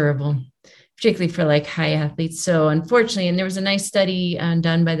not durable, particularly for like high athletes. So unfortunately, and there was a nice study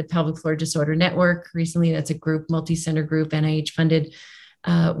done by the Pelvic Floor Disorder Network recently. That's a group, multi-center group, NIH funded,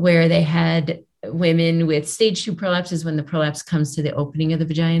 where they had women with stage 2 prolapses when the prolapse comes to the opening of the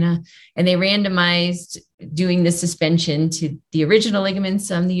vagina. And they randomized doing the suspension to the original ligaments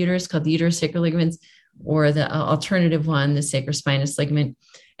on the uterus called the uterosacral ligaments, or the alternative one, the sacrospinous ligament.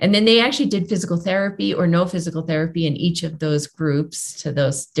 And then they actually did physical therapy or no physical therapy in each of those groups to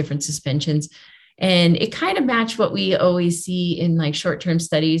those different suspensions. And it kind of matched what we always see in like short-term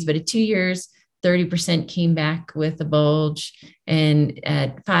studies, but at 2 years, 30% came back with a bulge. And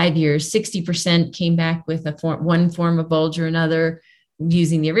at 5 years, 60% came back with one form of bulge or another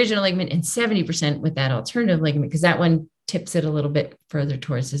using the original ligament, and 70% with that alternative ligament, because that one tips it a little bit further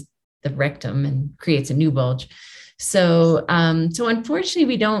towards the rectum and creates a new bulge. So unfortunately,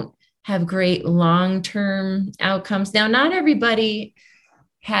 we don't have great long-term outcomes. Now, not everybody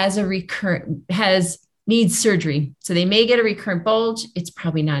needs surgery. So they may get a recurrent bulge. It's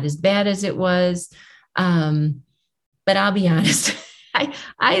probably not as bad as it was. But I'll be honest,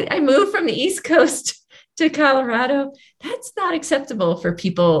 I moved from the East Coast to Colorado. That's not acceptable for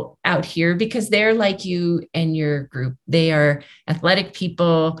people out here because they're like you and your group. They are athletic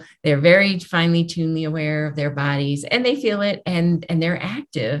people. They're very finely tunedly aware of their bodies, and they feel it, and they're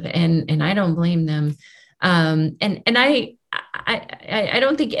active, and I don't blame them. And I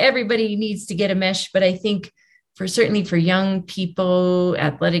don't think everybody needs to get a mesh, but I think certainly for young people,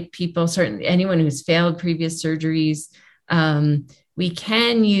 athletic people, certainly anyone who's failed previous surgeries, we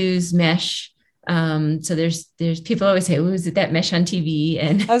can use mesh. So there's people always say, "Oh, is it that mesh on TV?"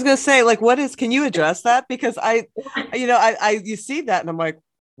 And I was going to say, like, can you address that? Because you see that and I'm like,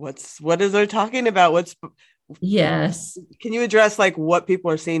 what is they talking about? Yes. Can you address like what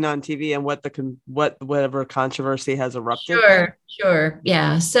people are seeing on TV and whatever controversy has erupted? Sure.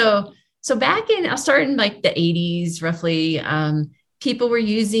 Yeah. So back I'll start in like the 80s, roughly. people were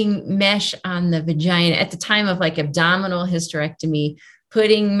using mesh on the vagina at the time of like abdominal hysterectomy,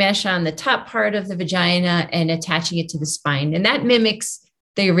 putting mesh on the top part of the vagina and attaching it to the spine. And that mimics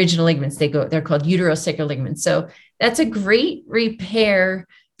the original ligaments. They're called uterosacral ligaments. So that's a great repair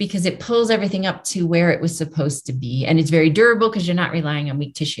because it pulls everything up to where it was supposed to be. And it's very durable because you're not relying on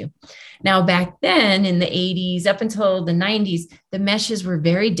weak tissue. Now, back then in the 80s, up until the 90s, the meshes were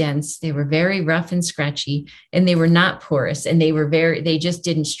very dense. They were very rough and scratchy, and they were not porous. And they just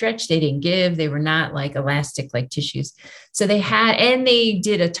didn't stretch. They didn't give. They were not like elastic like tissues. So they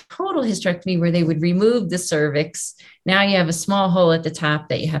did a total hysterectomy where they would remove the cervix. Now you have a small hole at the top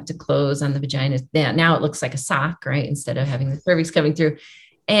that you have to close on the vagina. Now it looks like a sock, right? Instead of having the cervix coming through.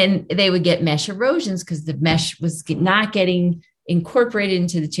 And they would get mesh erosions because the mesh was not getting incorporated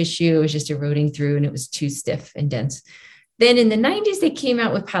into the tissue. It was just eroding through and it was too stiff and dense. Then in the 90s, they came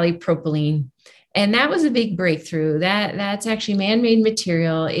out with polypropylene. And that was a big breakthrough. That's actually man-made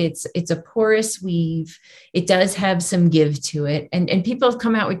material. It's a porous weave. It does have some give to it. And people have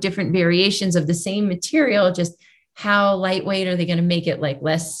come out with different variations of the same material, just how lightweight are they going to make it, like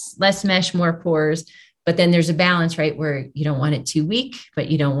less mesh, more pores. But then there's a balance, right, where you don't want it too weak, but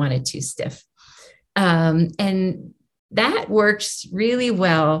you don't want it too stiff. And that works really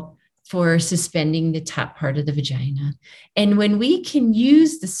well for suspending the top part of the vagina. And when we can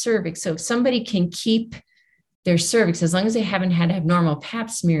use the cervix, so if somebody can keep their cervix, as long as they haven't had abnormal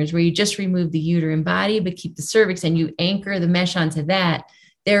pap smears where you just remove the uterine body, but keep the cervix and you anchor the mesh onto that,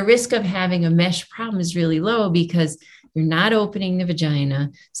 their risk of having a mesh problem is really low because you're not opening the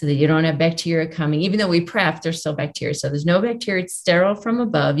vagina so that you don't have bacteria coming. Even though we prep, there's still bacteria. So there's no bacteria. It's sterile from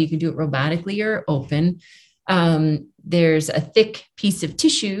above. You can do it robotically or open. There's a thick piece of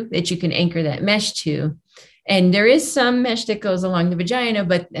tissue that you can anchor that mesh to. And there is some mesh that goes along the vagina,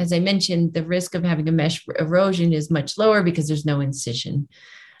 but as I mentioned, the risk of having a mesh erosion is much lower because there's no incision.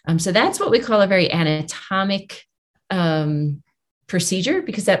 So that's what we call a very anatomic procedure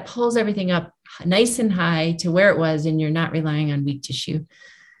because that pulls everything up nice and high to where it was, and you're not relying on weak tissue.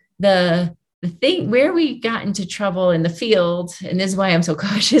 The thing where we got into trouble in the field, and this is why I'm so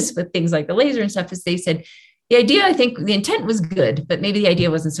cautious with things like the laser and stuff, is they said, the idea, I think the intent was good, but maybe the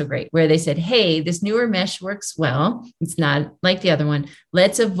idea wasn't so great, where they said, hey, this newer mesh works well. It's not like the other one.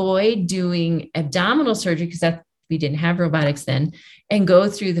 Let's avoid doing abdominal surgery because we didn't have robotics then, and go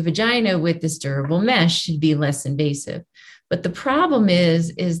through the vagina with this durable mesh to be less invasive. But the problem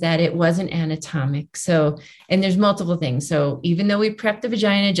is that it wasn't anatomic. So, and there's multiple things. So even though we prep the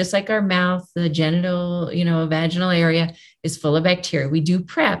vagina, just like our mouth, the genital, vaginal area is full of bacteria. We do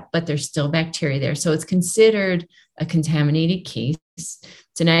prep, but there's still bacteria there. So it's considered a contaminated case.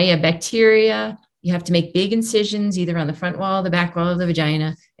 So now you have bacteria. You have to make big incisions, either on the front wall, the back wall of the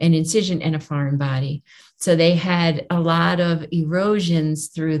vagina, an incision and a foreign body. So they had a lot of erosions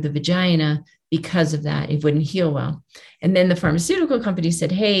through the vagina because of that. It wouldn't heal well. And then the pharmaceutical company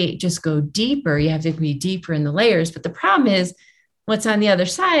said, hey, just go deeper. You have to be deeper in the layers. But the problem is what's on the other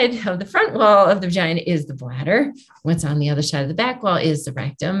side of the front wall of the vagina is the bladder. What's on the other side of the back wall is the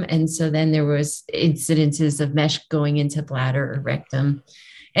rectum. And so then there was incidences of mesh going into bladder or rectum.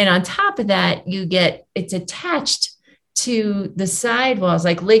 And on top of that, it's attached to the side walls,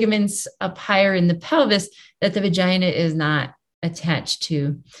 like ligaments up higher in the pelvis that the vagina is not attached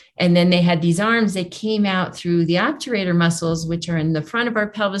to. And then they had these arms that came out through the obturator muscles, which are in the front of our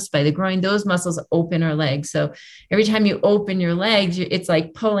pelvis by the groin. Those muscles open our legs. So every time you open your legs, it's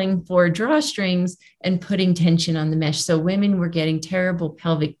like pulling 4 drawstrings and putting tension on the mesh. So women were getting terrible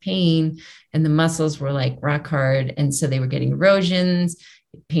pelvic pain and the muscles were like rock hard. And so they were getting erosions,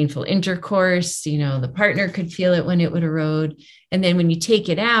 painful intercourse, the partner could feel it when it would erode. And then when you take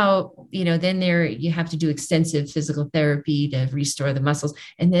it out, then you have to do extensive physical therapy to restore the muscles.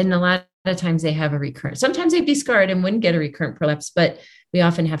 And then a lot of times they have a recurrent, sometimes they'd be scarred and wouldn't get a recurrent prolapse, but we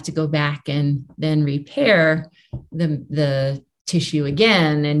often have to go back and then repair the tissue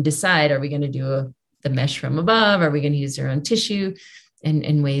again and decide, are we going to do the mesh from above? Are we going to use their own tissue?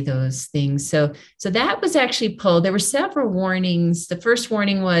 And weigh those things. So that was actually pulled. There were several warnings. The first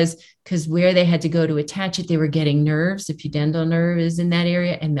warning was because where they had to go to attach it, they were getting nerves. The pudendal nerve is in that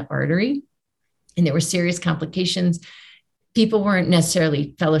area and the artery. And there were serious complications. People weren't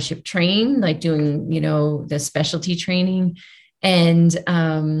necessarily fellowship trained, like doing, the specialty training. And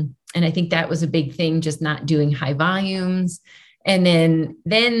I think that was a big thing, just not doing high volumes. And then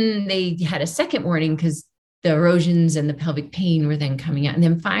they had a second warning because the erosions and the pelvic pain were then coming out. And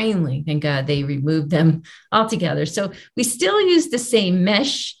then finally, thank God, they removed them altogether. So we still use the same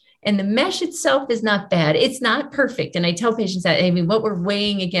mesh. And the mesh itself is not bad. It's not perfect. And I tell patients that, I mean, what we're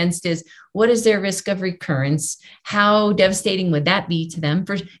weighing against is what is their risk of recurrence? How devastating would that be to them?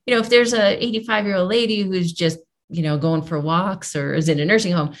 For, if there's a 85-year-old lady who's just, going for walks or is in a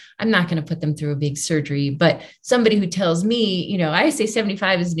nursing home, I'm not going to put them through a big surgery. But somebody who tells me, I say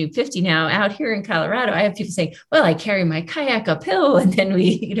 75 is the new 50 now. Out here in Colorado, I have people saying, well, I carry my kayak uphill and then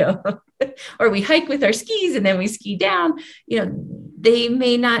we, or we hike with our skis and then we ski down. They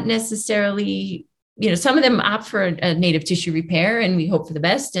may not necessarily, some of them opt for a native tissue repair and we hope for the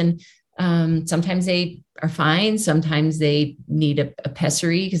best. And sometimes they are fine. Sometimes they need a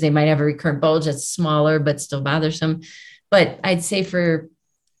pessary because they might have a recurrent bulge that's smaller, but still bothersome. But I'd say for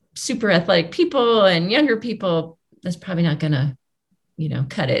super athletic people and younger people, that's probably not going to,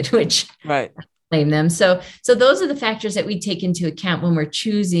 cut it, which right. I blame them. So those are the factors that we take into account when we're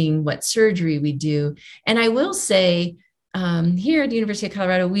choosing what surgery we do. And I will say here at the University of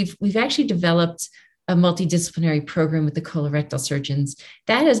Colorado, we've actually developed a multidisciplinary program with the colorectal surgeons.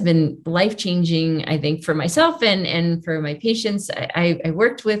 That has been life-changing, I think, for myself and for my patients. I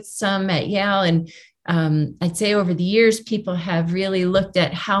worked with some at Yale, and I'd say over the years, people have really looked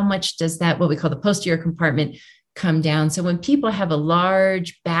at how much does that, what we call the posterior compartment, come down. So when people have a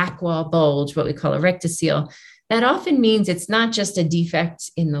large back wall bulge, what we call a rectocele, that often means it's not just a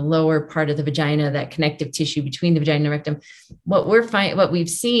defect in the lower part of the vagina, that connective tissue between the vagina and rectum. What we've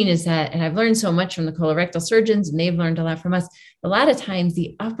seen is that, and I've learned so much from the colorectal surgeons, and they've learned a lot from us, a lot of times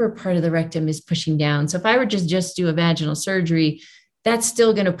the upper part of the rectum is pushing down. So if I were just do a vaginal surgery, that's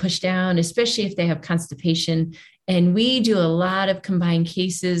still going to push down, especially if they have constipation. And we do a lot of combined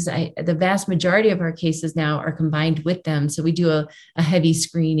cases. The vast majority of our cases now are combined with them. So we do a heavy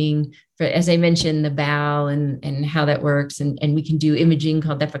screening for, as I mentioned, the bowel and how that works. And we can do imaging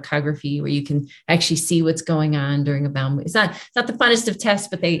called echocardiography, where you can actually see what's going on during a bowel movement. It's not the funnest of tests,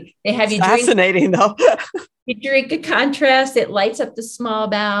 but they have you fascinating though. You drink a contrast, it lights up the small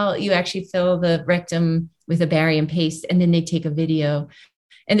bowel. You actually fill the rectum with a barium paste, and then they take a video.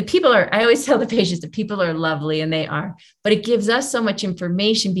 And the people I always tell the patients, the people are lovely, and they are, but it gives us so much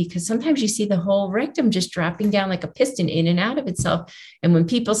information because sometimes you see the whole rectum just dropping down like a piston in and out of itself. And when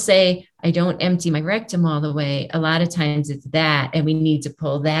people say, I don't empty my rectum all the way, a lot of times it's that, and we need to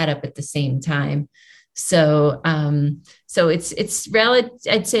pull that up at the same time. So I'd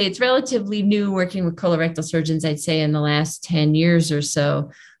say it's relatively new working with colorectal surgeons, I'd say in the last 10 years or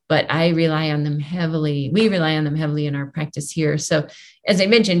so. But I rely on them heavily. We rely on them heavily in our practice here. So as I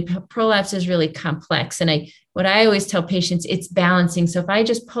mentioned, prolapse is really complex. And what I always tell patients, it's balancing. So if I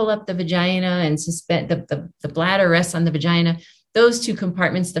just pull up the vagina and suspend the bladder rests on the vagina, those two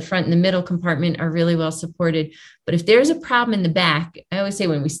compartments, the front and the middle compartment, are really well supported. But if there's a problem in the back, I always say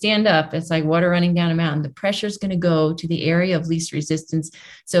when we stand up, it's like water running down a mountain. The pressure is going to go to the area of least resistance.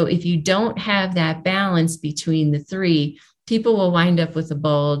 So if you don't have that balance between the three, people will wind up with a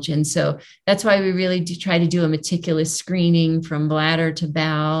bulge. And so that's why we really do try to do a meticulous screening from bladder to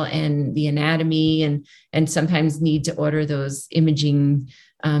bowel and the anatomy, and sometimes need to order those imaging.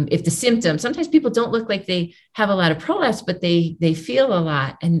 If the symptoms, sometimes people don't look like they have a lot of prolapse, but they feel a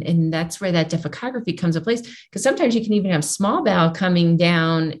lot. And that's where that echocardiography comes into place, because sometimes you can even have small bowel coming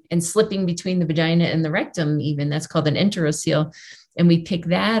down and slipping between the vagina and the rectum even. That's called an enterocele. And we pick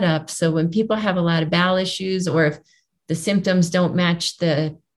that up. So when people have a lot of bowel issues, or if the symptoms don't match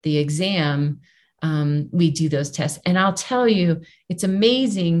the exam, we do those tests. And I'll tell you, it's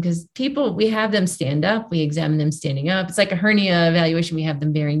amazing because we have them stand up, we examine them standing up. It's like a hernia evaluation. We have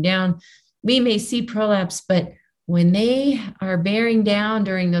them bearing down. We may see prolapse, but when they are bearing down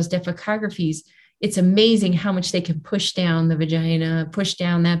during those echocardiographies, it's amazing how much they can push down the vagina, push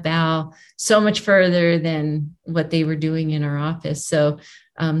down that bowel so much further than what they were doing in our office. So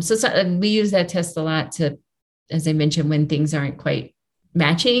we use that test a lot to, as I mentioned, when things aren't quite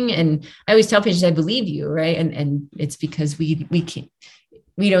matching. And I always tell patients, I believe you, right? And it's because we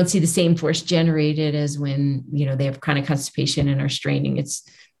don't see the same force generated as when, they have chronic constipation and are straining. It's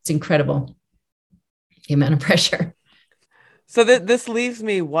incredible, the amount of pressure. So this leaves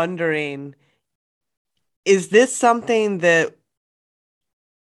me wondering, is this something that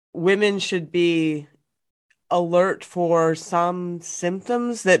women should be alert for, some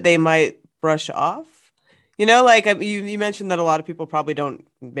symptoms that they might brush off? Like you mentioned that a lot of people probably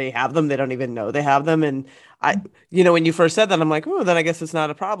they have them. They don't even know they have them. And when you first said that, I'm like, oh, then I guess it's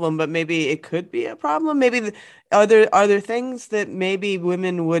not a problem, but maybe it could be a problem. Maybe are there things that maybe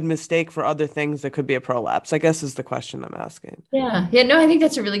women would mistake for other things that could be a prolapse, I guess is the question I'm asking. Yeah. No, I think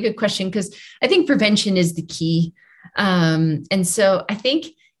that's a really good question, because I think prevention is the key. And so I think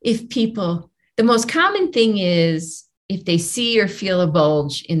the most common thing is, if they see or feel a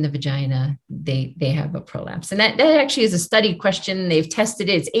bulge in the vagina, they have a prolapse. And that actually is a study question. They've tested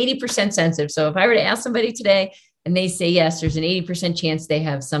it. It's 80% sensitive. So if I were to ask somebody today and they say yes, there's an 80% chance they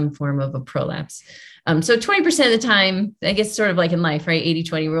have some form of a prolapse. So 20% of the time, I guess sort of like in life, right?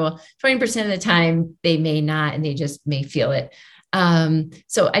 80-20 rule, 20% of the time they may not, and they just may feel it.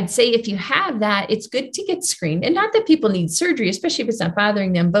 So I'd say if you have that, it's good to get screened, and not that people need surgery, especially if it's not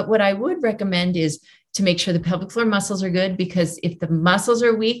bothering them. But what I would recommend is to make sure the pelvic floor muscles are good, because if the muscles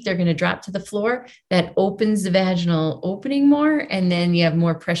are weak, they're going to drop to the floor. That opens the vaginal opening more, and then you have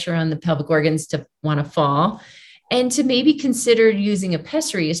more pressure on the pelvic organs to want to fall. And to maybe consider using a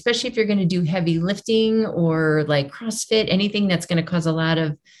pessary, especially if you're going to do heavy lifting or like CrossFit, anything that's going to cause a lot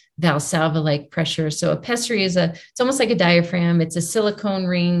of Valsalva-like pressure. So a pessary it's almost like a diaphragm. It's a silicone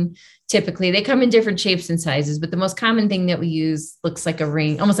ring. Typically, they come in different shapes and sizes, but the most common thing that we use looks like a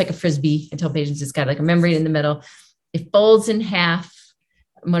ring, almost like a Frisbee. I tell patients it's got like a membrane in the middle. It folds in half.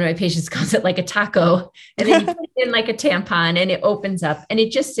 One of my patients calls it like a taco, and then you put it in like a tampon and it opens up and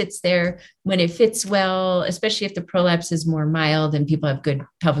it just sits there. When it fits well, especially if the prolapse is more mild and people have good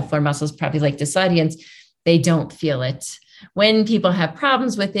pelvic floor muscles, probably like this audience, they don't feel it. When people have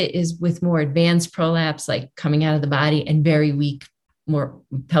problems with it is with more advanced prolapse, like coming out of the body, and very weak, more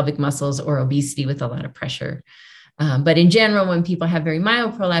pelvic muscles or obesity with a lot of pressure. But in general, when people have very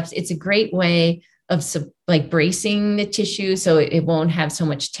mild prolapse, it's a great way of like bracing the tissue so it won't have so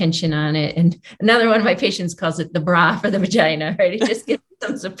much tension on it. And another one of my patients calls it the bra for the vagina, right? It just gives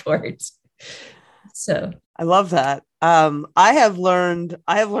some support. So I love that. I have learned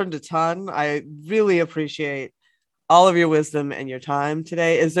a ton. I really appreciate all of your wisdom and your time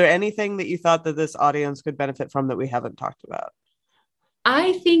today. Is there anything that you thought that this audience could benefit from that we haven't talked about?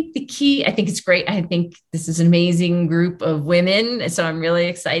 I think it's great. I think this is an amazing group of women. So I'm really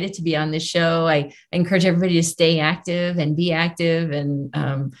excited to be on this show. I encourage everybody to stay active and be active. And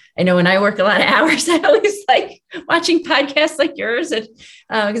I know when I work a lot of hours, I always like watching podcasts like yours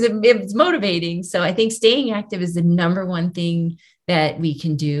because it's motivating. So I think staying active is the number one thing that we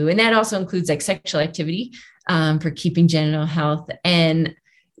can do. And that also includes like sexual activity for keeping genital health, and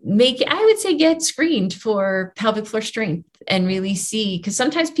I would say get screened for pelvic floor strength and really see, because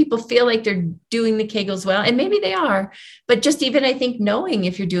sometimes people feel like they're doing the Kegels well, and maybe they are, but just even I think knowing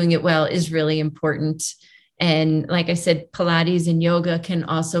if you're doing it well is really important. And like I said, Pilates and yoga can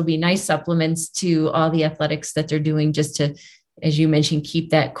also be nice supplements to all the athletics that they're doing, just to, as you mentioned, keep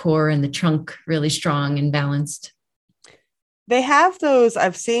that core and the trunk really strong and balanced. They have those,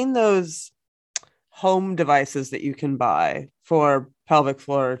 I've seen those home devices that you can buy for pelvic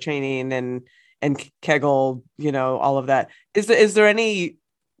floor training and Kegel, all of that. Is there any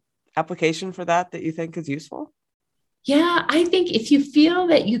application for that you think is useful? Yeah, I think if you feel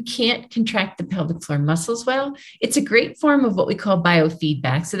that you can't contract the pelvic floor muscles well, it's a great form of what we call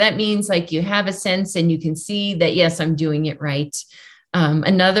biofeedback. So that means like you have a sense and you can see that, yes, I'm doing it right.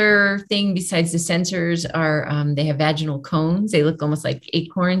 Another thing besides the sensors are they have vaginal cones. They look almost like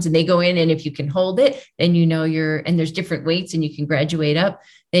acorns, and they go in, and if you can hold it, then and there's different weights and you can graduate up,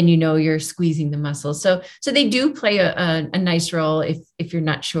 then you're squeezing the muscles. So they do play a nice role if you're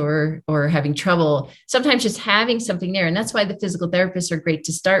not sure or having trouble. Sometimes just having something there, and that's why the physical therapists are great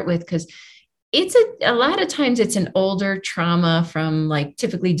to start with, because it's a lot of times it's an older trauma from like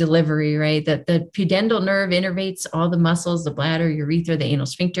typically delivery, right? The pudendal nerve innervates all the muscles, the bladder, urethra, the anal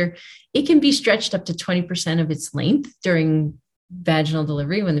sphincter. It can be stretched up to 20% of its length during vaginal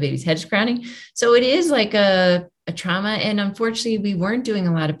delivery when the baby's head is crowning. So it is like a trauma. And unfortunately, we weren't doing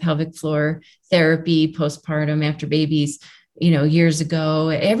a lot of pelvic floor therapy postpartum after babies, years ago.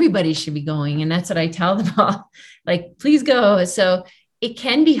 Everybody should be going. And that's what I tell them all, like, please go. So it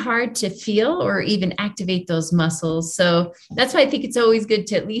can be hard to feel or even activate those muscles. So that's why I think it's always good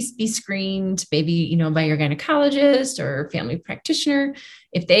to at least be screened, maybe, by your gynecologist or family practitioner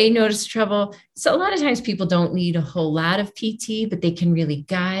if they notice trouble. So a lot of times people don't need a whole lot of PT, but they can really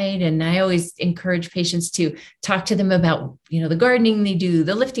guide. And I always encourage patients to talk to them about, the gardening they do,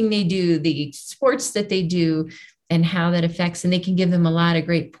 the lifting they do, the sports that they do, and how that affects, and they can give them a lot of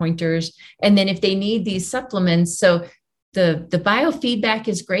great pointers. And then if they need these supplements, so the biofeedback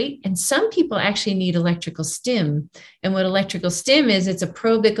is great. And some people actually need electrical stim. And what electrical stim is, it's a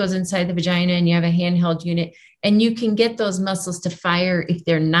probe that goes inside the vagina, and you have a handheld unit, and you can get those muscles to fire if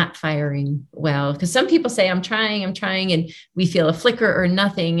they're not firing well. Because some people say, I'm trying, and we feel a flicker or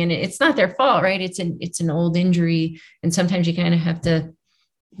nothing. And it's not their fault, right? It's an old injury. And sometimes you kind of have to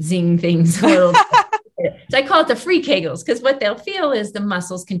zing things a little bit. So I call it the free Kegels, because what they'll feel is the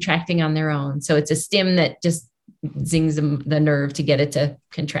muscles contracting on their own. So it's a stim that just zings the nerve to get it to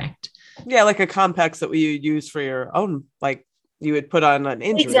contract. Yeah, like a complex that we use for your own, like you would put on an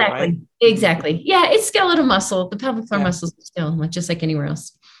injury, Exactly. right? Exactly. Yeah, it's skeletal muscle. The pelvic floor Yeah. muscles are still just like anywhere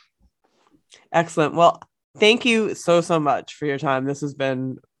else. Excellent. Well, thank you so much for your time. This has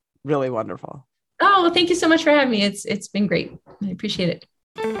been really wonderful. Oh, well, thank you so much for having me. It's been great. I appreciate it.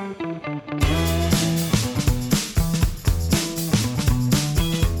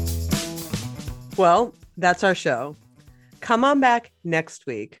 Well, that's our show. Come on back next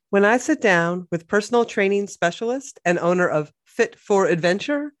week when I sit down with personal training specialist and owner of Fit for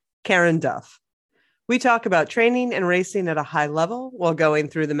Adventure, Karen Duff. We talk about training and racing at a high level while going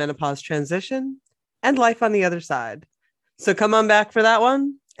through the menopause transition and life on the other side. So come on back for that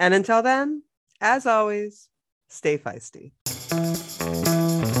one. And until then, as always, stay feisty.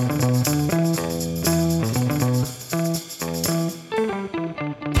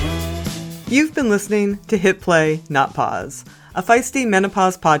 You've been listening to Hit Play, Not Pause, a feisty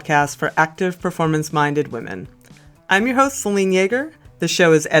menopause podcast for active, performance-minded women. I'm your host, Celine Yeager. The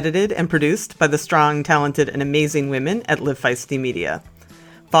show is edited and produced by the strong, talented, and amazing women at Live Feisty Media.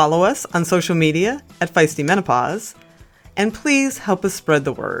 Follow us on social media at Feisty Menopause, and please help us spread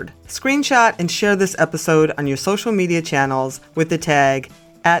the word. Screenshot and share this episode on your social media channels with the tag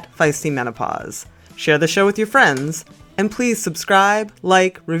 @FeistyMenopause. Share the show with your friends, and please subscribe,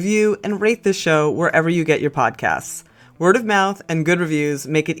 like, review, and rate this show wherever you get your podcasts. Word of mouth and good reviews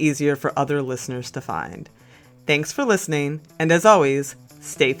make it easier for other listeners to find. Thanks for listening, and as always,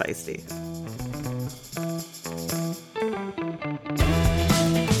 stay feisty.